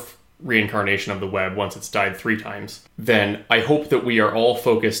fourth reincarnation of the web, once it's died 3 times, then I hope that we are all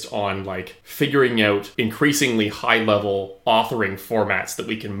focused on like figuring out increasingly high level authoring formats that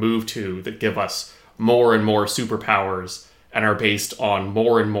we can move to that give us more and more superpowers and are based on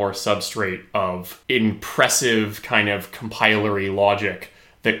more and more substrate of impressive kind of compilery logic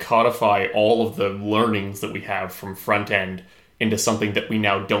that codify all of the learnings that we have from front end into something that we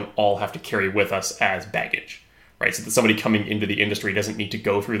now don't all have to carry with us as baggage, right? So that somebody coming into the industry doesn't need to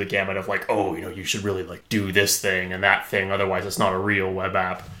go through the gamut of like, oh, you know, you should really like do this thing and that thing, otherwise it's not a real web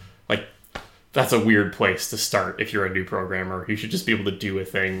app. Like, that's a weird place to start if you're a new programmer. You should just be able to do a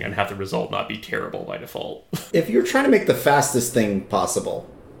thing and have the result not be terrible by default. If you're trying to make the fastest thing possible,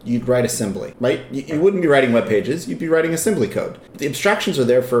 you'd write assembly, right? You wouldn't be writing web pages, you'd be writing assembly code. The abstractions are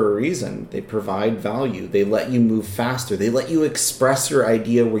there for a reason. They provide value. They let you move faster. They let you express your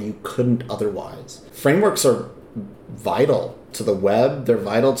idea where you couldn't otherwise. Frameworks are vital to the web. They're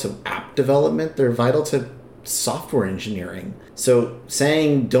vital to app development. They're vital to software engineering. So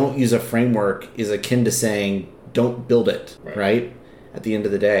saying don't use a framework is akin to saying don't build it, right? At the end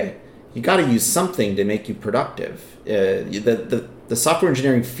of the day, you got to use something to make you productive. The software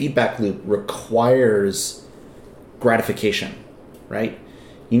engineering feedback loop requires gratification, right?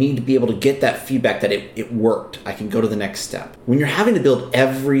 You need to be able to get that feedback that it worked. I can go to the next step. When you're having to build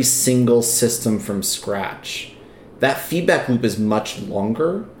every single system from scratch, that feedback loop is much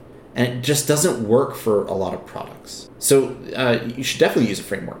longer, and it just doesn't work for a lot of products. So you should definitely use a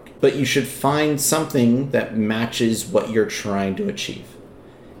framework, but you should find something that matches what you're trying to achieve.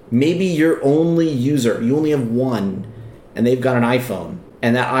 Maybe your only user, you only have one, and they've got an iPhone,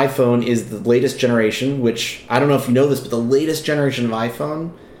 and that iPhone is the latest generation, which, I don't know if you know this, but the latest generation of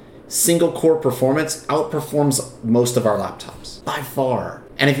iPhone, single core performance outperforms most of our laptops by far.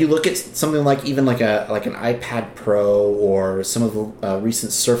 And if you look at something like even like an iPad Pro or some of the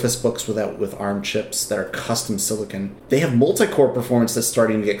recent Surface Books with ARM chips that are custom silicon, they have multi-core performance that's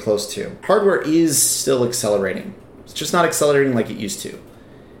starting to get close to. Hardware is still accelerating. It's just not accelerating like it used to.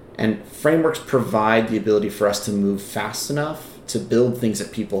 And frameworks provide the ability for us to move fast enough to build things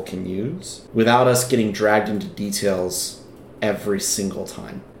that people can use without us getting dragged into details every single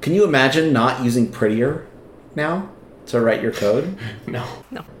time. Can you imagine not using Prettier now to write your code? No.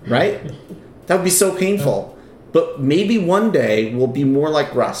 Right? That would be so painful. But maybe one day we'll be more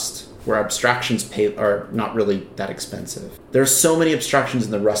like Rust, where abstractions are not really that expensive. There are so many abstractions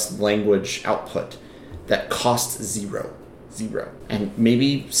in the Rust language output that cost zero. And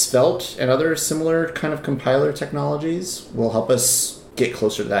maybe Svelte and other similar kind of compiler technologies will help us get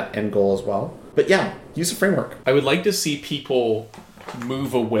closer to that end goal as well. But yeah, use a framework. I would like to see people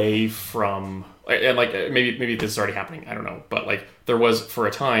move away from, and like maybe this is already happening, I don't know, but like there was for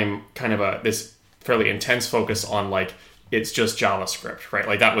a time kind of this fairly intense focus on like it's just JavaScript, right?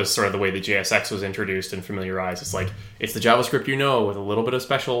 Like that was sort of the way the JSX was introduced and familiarized. It's like it's the JavaScript with a little bit of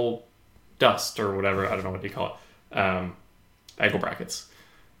special dust or whatever, I don't know what you call it, angle brackets.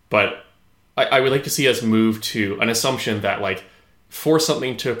 But I would like to see us move to an assumption that like for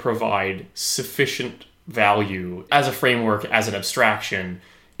something to provide sufficient value as a framework, as an abstraction,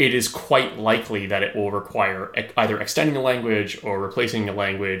 it is quite likely that it will require either extending a language or replacing a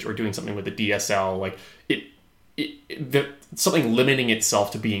language or doing something with the DSL. Like something limiting itself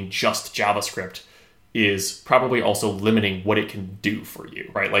to being just JavaScript is probably also limiting what it can do for you,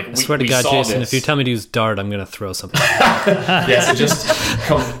 right? Like I swear to God, Jason, if you tell me to use Dart, I'm going to throw something. Yeah, so just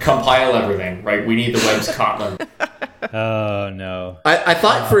compile everything, right? We need the web's Kotlin. Oh, no. I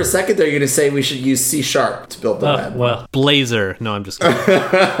thought for a second there you're going to say we should use C# to build the web. Well, Blazor. No, I'm just kidding.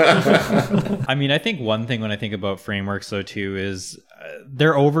 I mean, I think one thing when I think about frameworks, though, too, is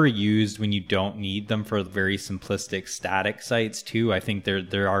they're overused when you don't need them for very simplistic static sites, too. I think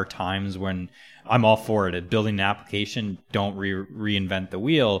there are times when I'm all for it. At building an application, don't reinvent the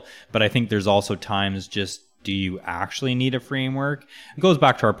wheel. But I think there's also times just, do you actually need a framework? It goes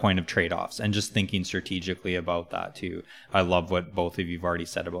back to our point of trade-offs and just thinking strategically about that too. I love what both of you have already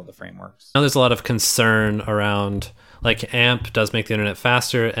said about the frameworks. Now there's a lot of concern around like AMP does make the internet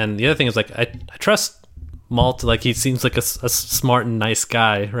faster. And the other thing is like, I trust Malt, like he seems like a smart and nice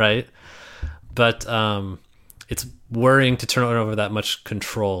guy, right? But it's worrying to turn over that much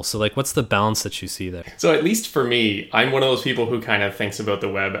control. So like, what's the balance that you see there? So at least for me, I'm one of those people who kind of thinks about the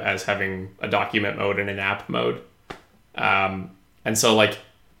web as having a document mode and an app mode. And so like,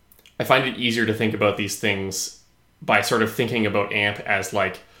 I find it easier to think about these things by sort of thinking about AMP as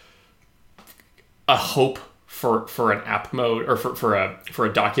like a hope for an app mode or for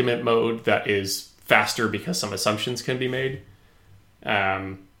a document mode that is faster because some assumptions can be made.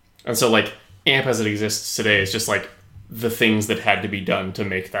 And so like AMP as it exists today is just like the things that had to be done to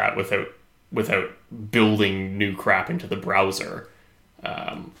make that without building new crap into the browser.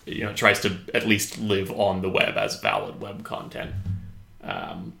 It tries to at least live on the web as valid web content.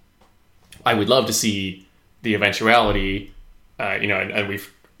 I would love to see the eventuality, and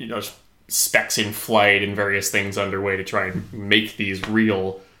we've, specs in flight and various things underway to try and make these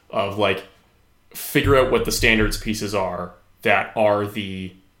real, of like, figure out what the standards pieces are that are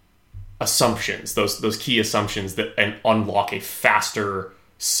the assumptions, those key assumptions that and unlock a faster,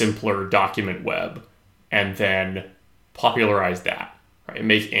 simpler document web, and then popularize that, right? And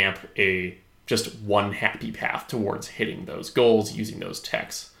make AMP just one happy path towards hitting those goals using those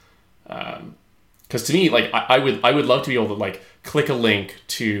techs. Because to me, like I would love to be able to like click a link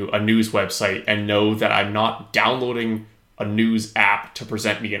to a news website and know that I'm not downloading a news app to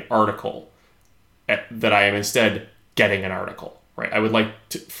present me an article, that I am instead getting an article. Right, I would like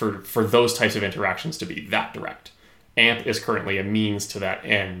for those types of interactions to be that direct. AMP is currently a means to that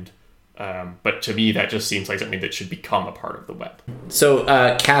end, but to me that just seems like something that should become a part of the web. So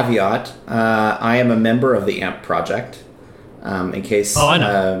caveat, I am a member of the AMP project, in case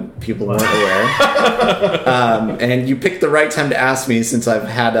people weren't aware. And you picked the right time to ask me since I've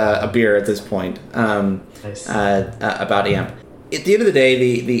had a beer at this point Nice. about AMP. At the end of the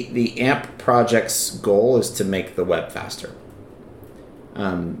day, the AMP project's goal is to make the web faster.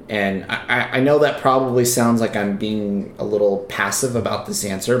 And I know that probably sounds like I'm being a little passive about this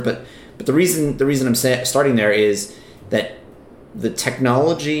answer, but the reason I'm starting there is that the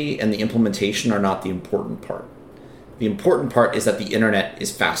technology and the implementation are not the important part. The important part is that the internet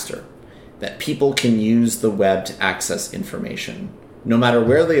is faster, that people can use the web to access information, no matter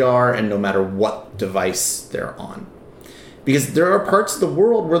where they are and no matter what device they're on. Because there are parts of the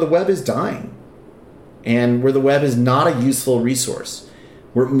world where the web is dying and where the web is not a useful resource.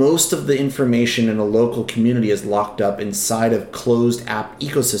 where most of the information in a local community is locked up inside of closed app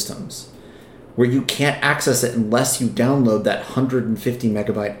ecosystems, where you can't access it unless you download that 150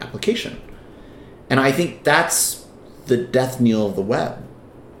 megabyte application. And I think that's the death knell of the web,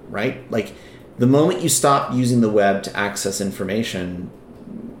 right? Like, the moment you stop using the web to access information,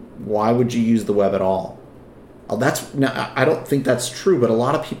 why would you use the web at all? Now, I don't think that's true, but a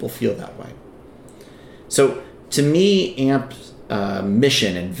lot of people feel that way. So to me, AMP's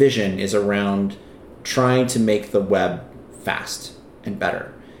mission and vision is around trying to make the web fast and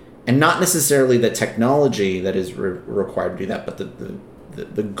better. And not necessarily the technology that is required to do that, but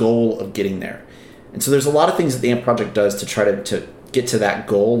the goal of getting there. And so there's a lot of things that the AMP project does to try to get to that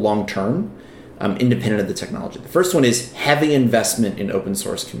goal long term, independent of the technology. The first one is heavy investment in open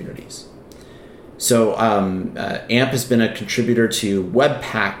source communities. So AMP has been a contributor to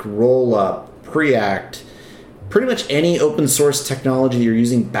Webpack, Rollup, Preact, pretty much any open source technology you're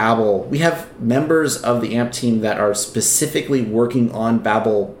using. Babel. We have members of the AMP team that are specifically working on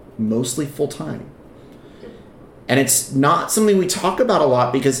Babel mostly full time. And it's not something we talk about a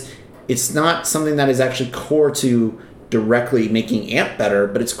lot because it's not something that is actually core to directly making AMP better,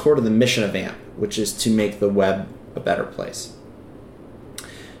 but it's core to the mission of AMP, which is to make the web a better place.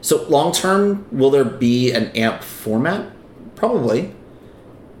 So long term, will there be an AMP format? Probably.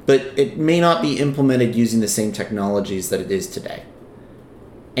 But it may not be implemented using the same technologies that it is today.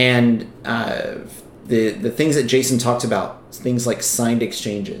 And the things that Jason talked about, things like signed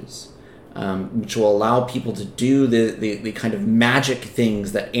exchanges, which will allow people to do the kind of magic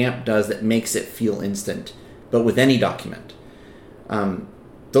things that AMP does that makes it feel instant, but with any document.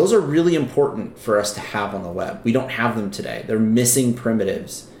 Those are really important for us to have on the web. We don't have them today. They're missing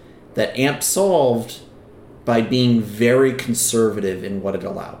primitives that AMP solved by being very conservative in what it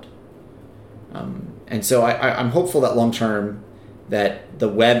allowed. And so I'm hopeful that long term that the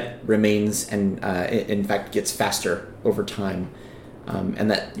web remains and in fact gets faster over time, and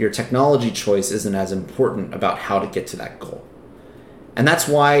that your technology choice isn't as important about how to get to that goal. And that's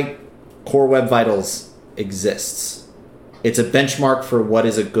why Core Web Vitals exists. It's a benchmark for what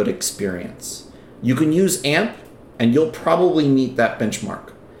is a good experience. You can use AMP and you'll probably meet that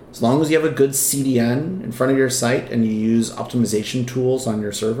benchmark. As long as you have a good CDN in front of your site and you use optimization tools on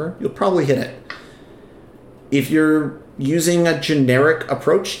your server, you'll probably hit it. If you're using a generic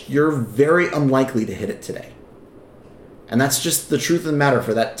approach, you're very unlikely to hit it today. And that's just the truth of the matter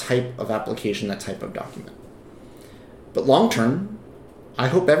for that type of application, that type of document. But long term, I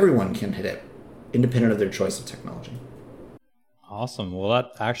hope everyone can hit it, independent of their choice of technology. Awesome. Well,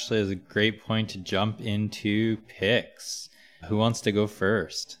 that actually is a great point to jump into picks. Who wants to go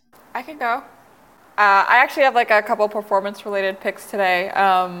first? I can go. I actually have like a couple performance-related picks today.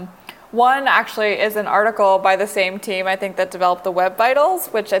 One actually is an article by the same team, I think, that developed the Web Vitals,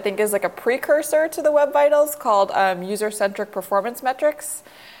 which I think is like a precursor to the Web Vitals, called User-Centric Performance Metrics.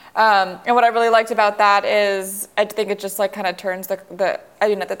 And what I really liked about that is I think it just like kind of turns at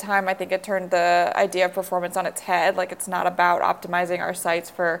the time, I think it turned the idea of performance on its head. Like, it's not about optimizing our sites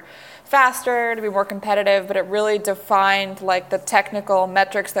for faster, to be more competitive, but it really defined like the technical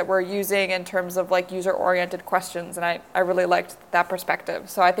metrics that we're using in terms of like user-oriented questions. And I really liked that perspective.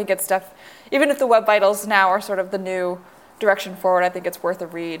 So I think it's even if the Web Vitals now are sort of the new direction forward, I think it's worth a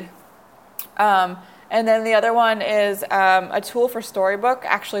read. And then the other one is a tool for Storybook,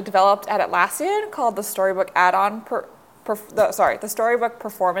 actually developed at Atlassian, called the Storybook Add-on, the Storybook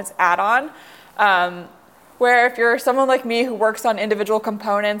Performance Add-on, where if you're someone like me who works on individual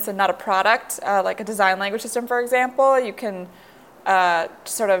components and not a product, like a design language system, for example, you can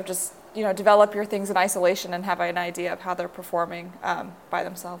sort of just develop your things in isolation and have an idea of how they're performing by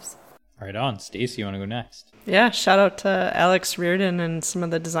themselves. Right on. Stacy, you want to go next? Yeah, shout out to Alex Reardon and some of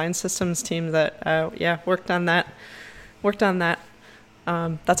the design systems team that worked on that.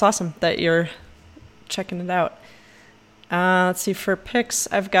 That's awesome that you're checking it out. Let's see, for picks,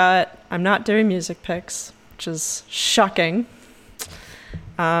 I'm not doing music picks, which is shocking.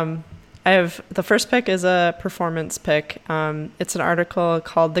 I have the first pick is a performance pick. It's an article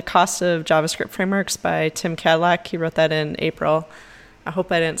called "The Cost of JavaScript Frameworks" by Tim Cadillac. He wrote that in April. I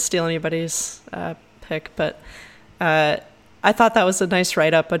hope I didn't steal anybody's pick, but I thought that was a nice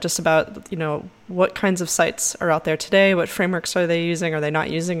write-up, but just about what kinds of sites are out there today, what frameworks are they using, are they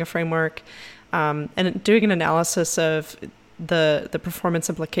not using a framework, and doing an analysis of the performance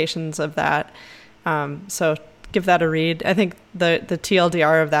implications of that. So give that a read. I think the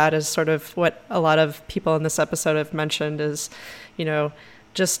TLDR of that is sort of what a lot of people in this episode have mentioned is,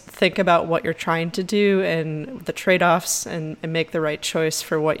 just think about what you're trying to do and the trade-offs and make the right choice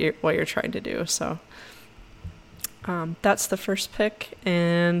for what you're trying to do. So That's the first pick.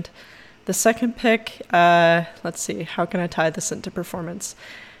 And the second pick, let's see, how can I tie this into performance?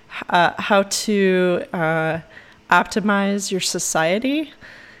 How to optimize your society.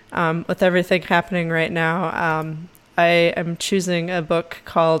 With everything happening right now, I am choosing a book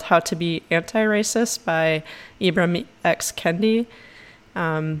called How to Be Anti-Racist by Ibram X. Kendi.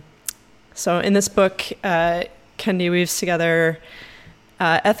 So in this book, Kendi weaves together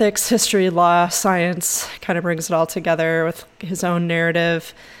ethics, history, law, science, kind of brings it all together with his own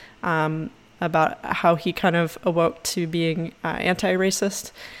narrative about how he kind of awoke to being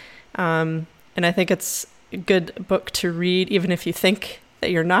anti-racist. And I think it's a good book to read, even if you think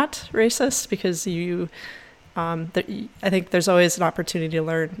that you're not racist, because I think there's always an opportunity to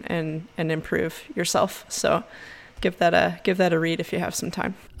learn and improve yourself. So give that a read if you have some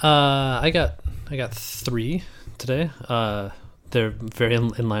time. I got 3 today. They're very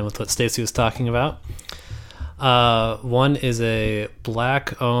in line with what Stacey was talking about. One is a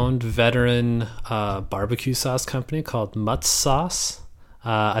Black-owned veteran barbecue sauce company called Mutt Sauce.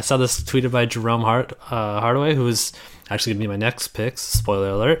 I saw this tweeted by Jerome Hardaway, who is actually going to be my next pick. Spoiler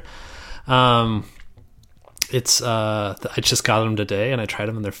alert. I just got them today, and I tried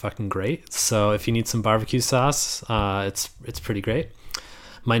them, and they're fucking great. So if you need some barbecue sauce, it's pretty great.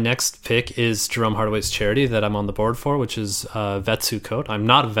 My next pick is Jerome Hardaway's charity that I'm on the board for, which is Vetsu Coat. I'm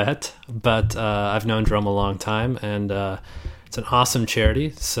not a vet, but I've known Jerome a long time, and it's an awesome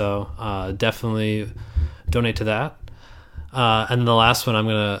charity. So definitely donate to that. And the last one I'm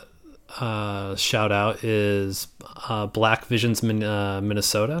gonna shout out is Black Visions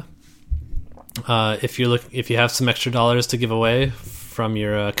Minnesota. If you have some extra dollars to give away from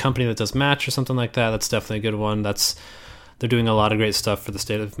your company that does match or something like that, that's definitely a good one. They're doing a lot of great stuff for the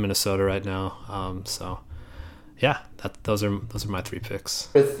state of Minnesota right now. So yeah, those are my 3 picks.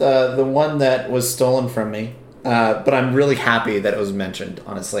 With the one that was stolen from me, but I'm really happy that it was mentioned,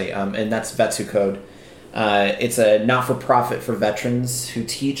 honestly, and that's Vetsu Code. It's a not-for-profit for veterans who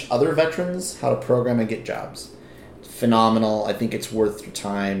teach other veterans how to program and get jobs. It's phenomenal. I think it's worth your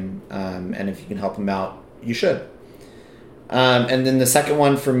time, and if you can help them out, you should. And then the second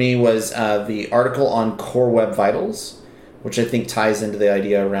one for me was the article on Core Web Vitals, which I think ties into the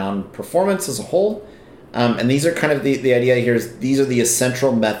idea around performance as a whole. And these are kind of the idea here is these are the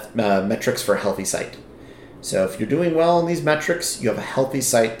essential metrics for a healthy site. So if you're doing well on these metrics, you have a healthy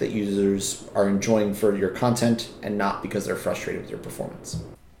site that users are enjoying for your content and not because they're frustrated with your performance.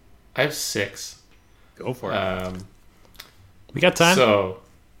 I have 6. Go for it. We got time. So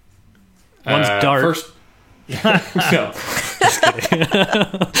one's dark. First, no. Just kidding.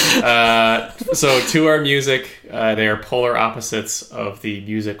 So to our music, they are polar opposites of the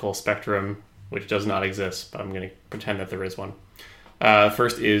musical spectrum, which does not exist, but I'm going to pretend that there is one.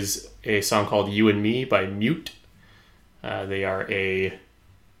 First is a song called You and Me by Mute. They are a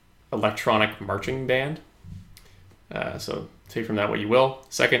electronic marching band. So take from that what you will.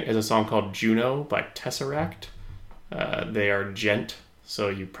 Second is a song called Juno by Tesseract. They are gent, so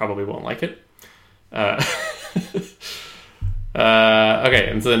you probably won't like it. Okay,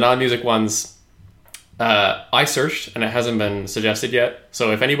 and so the non-music ones, I searched and it hasn't been suggested yet.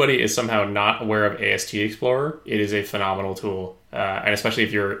 So if anybody is somehow not aware of AST Explorer, it is a phenomenal tool, and especially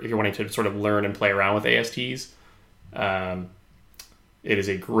if you're wanting to sort of learn and play around with ASTs, it is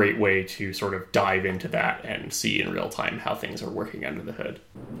a great way to sort of dive into that and see in real time how things are working under the hood.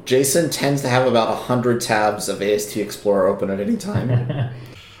 Jason tends to have about 100 tabs of AST Explorer open at any time.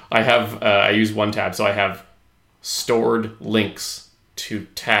 I use one tab, so I have stored links to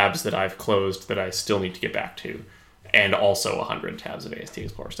tabs that I've closed that I still need to get back to, and also 100 tabs of AST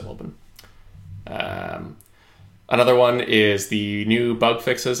Explorer still open. Another one is the new bug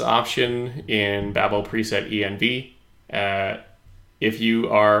fixes option in Babel preset env. If you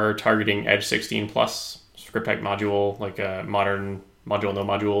are targeting Edge 16 plus script type module, like a modern module no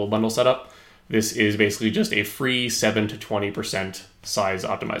module bundle setup, this is basically just a free 7 to 20% size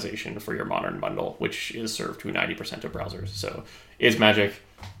optimization for your modern bundle, which is served to 90% of browsers. So it's magic.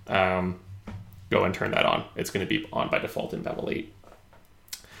 Go and turn that on. It's going to be on by default in Babel 8.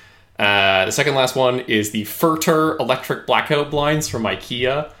 The second last one is the Furter electric blackout blinds from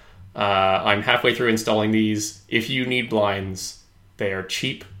IKEA. I'm halfway through installing these. If you need blinds, they are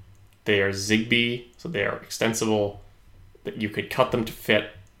cheap. They are Zigbee, so they are extensible. That you could cut them to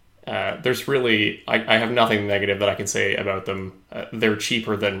fit. There's really, I have nothing negative that I can say about them. They're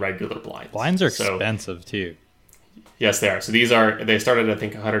cheaper than regular blinds. Blinds are expensive too. Yes, they are. So they started, I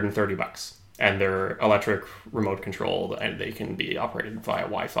think, $130, and they're electric remote controlled, and they can be operated via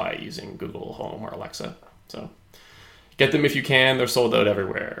Wi-Fi using Google Home or Alexa. So get them if you can. They're sold out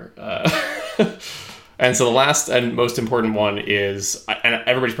everywhere. And so the last and most important one is, and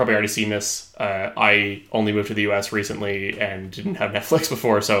everybody's probably already seen this, I only moved to the US recently and didn't have Netflix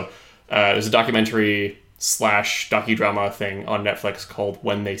before, so there's a documentary / docudrama thing on Netflix called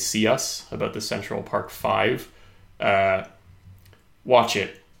When They See Us, about the Central Park Five. Watch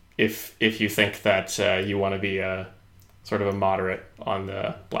it if you think that you want to be a sort of a moderate on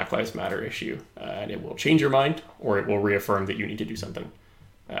the Black Lives Matter issue, and it will change your mind, or it will reaffirm that you need to do something,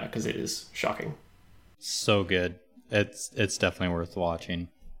 because it is shocking. So good. It's definitely worth watching.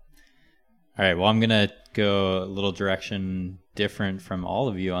 All right, well, I'm going to go a little direction different from all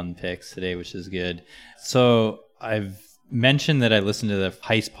of you on picks today, which is good. So I've mentioned that I listened to the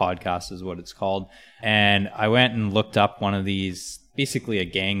Heist podcast is what it's called. And I went and looked up one of these, basically a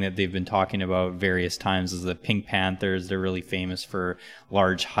gang that they've been talking about various times, is the Pink Panthers. They're really famous for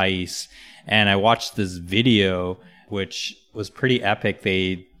large heists. And I watched this video, which was pretty epic.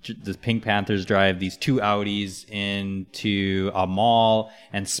 The Pink Panthers drive these 2 Audis into a mall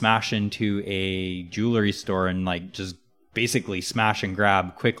and smash into a jewelry store and like just basically smash and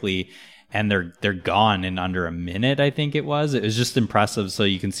grab quickly, and they're gone in under a minute, I think it was. It was just impressive. So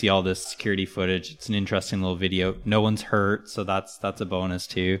you can see all this security footage. It's an interesting little video. No one's hurt, so that's a bonus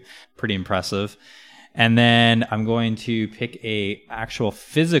too. Pretty impressive. And then I'm going to pick a actual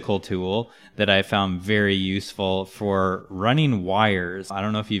physical tool that I found very useful for running wires. I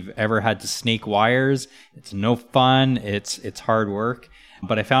don't know if you've ever had to snake wires. It's no fun. It's hard work.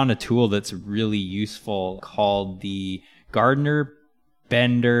 But I found a tool that's really useful called the Gardner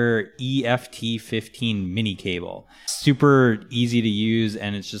Bender EFT15 mini cable. Super easy to use,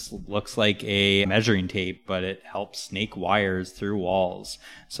 and it just looks like a measuring tape, but it helps snake wires through walls.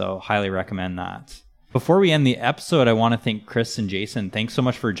 So highly recommend that. Before we end the episode, I want to thank Chris and Jason. Thanks so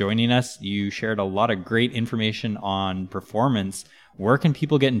much for joining us. You shared a lot of great information on performance. Where can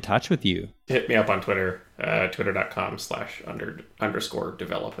people get in touch with you? Hit me up on Twitter,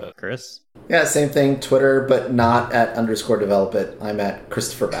 twitter.com/_developit. Chris? Yeah, same thing, Twitter, but not at _developit. I'm at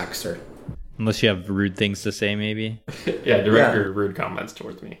Christopher Baxter. Unless you have rude things to say, maybe. Yeah, direct your rude comments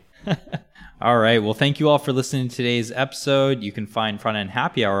towards me. All right. Well, thank you all for listening to today's episode. You can find Front End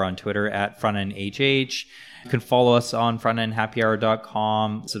Happy Hour on Twitter at FrontEndHH. You can follow us on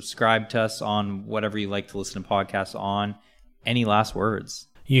frontendhappyhour.com. Subscribe to us on whatever you like to listen to podcasts on. Any last words?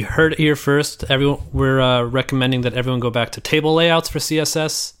 You heard it here first. Everyone, we're recommending that everyone go back to table layouts for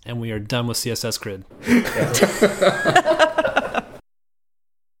CSS, and we are done with CSS Grid. Yeah.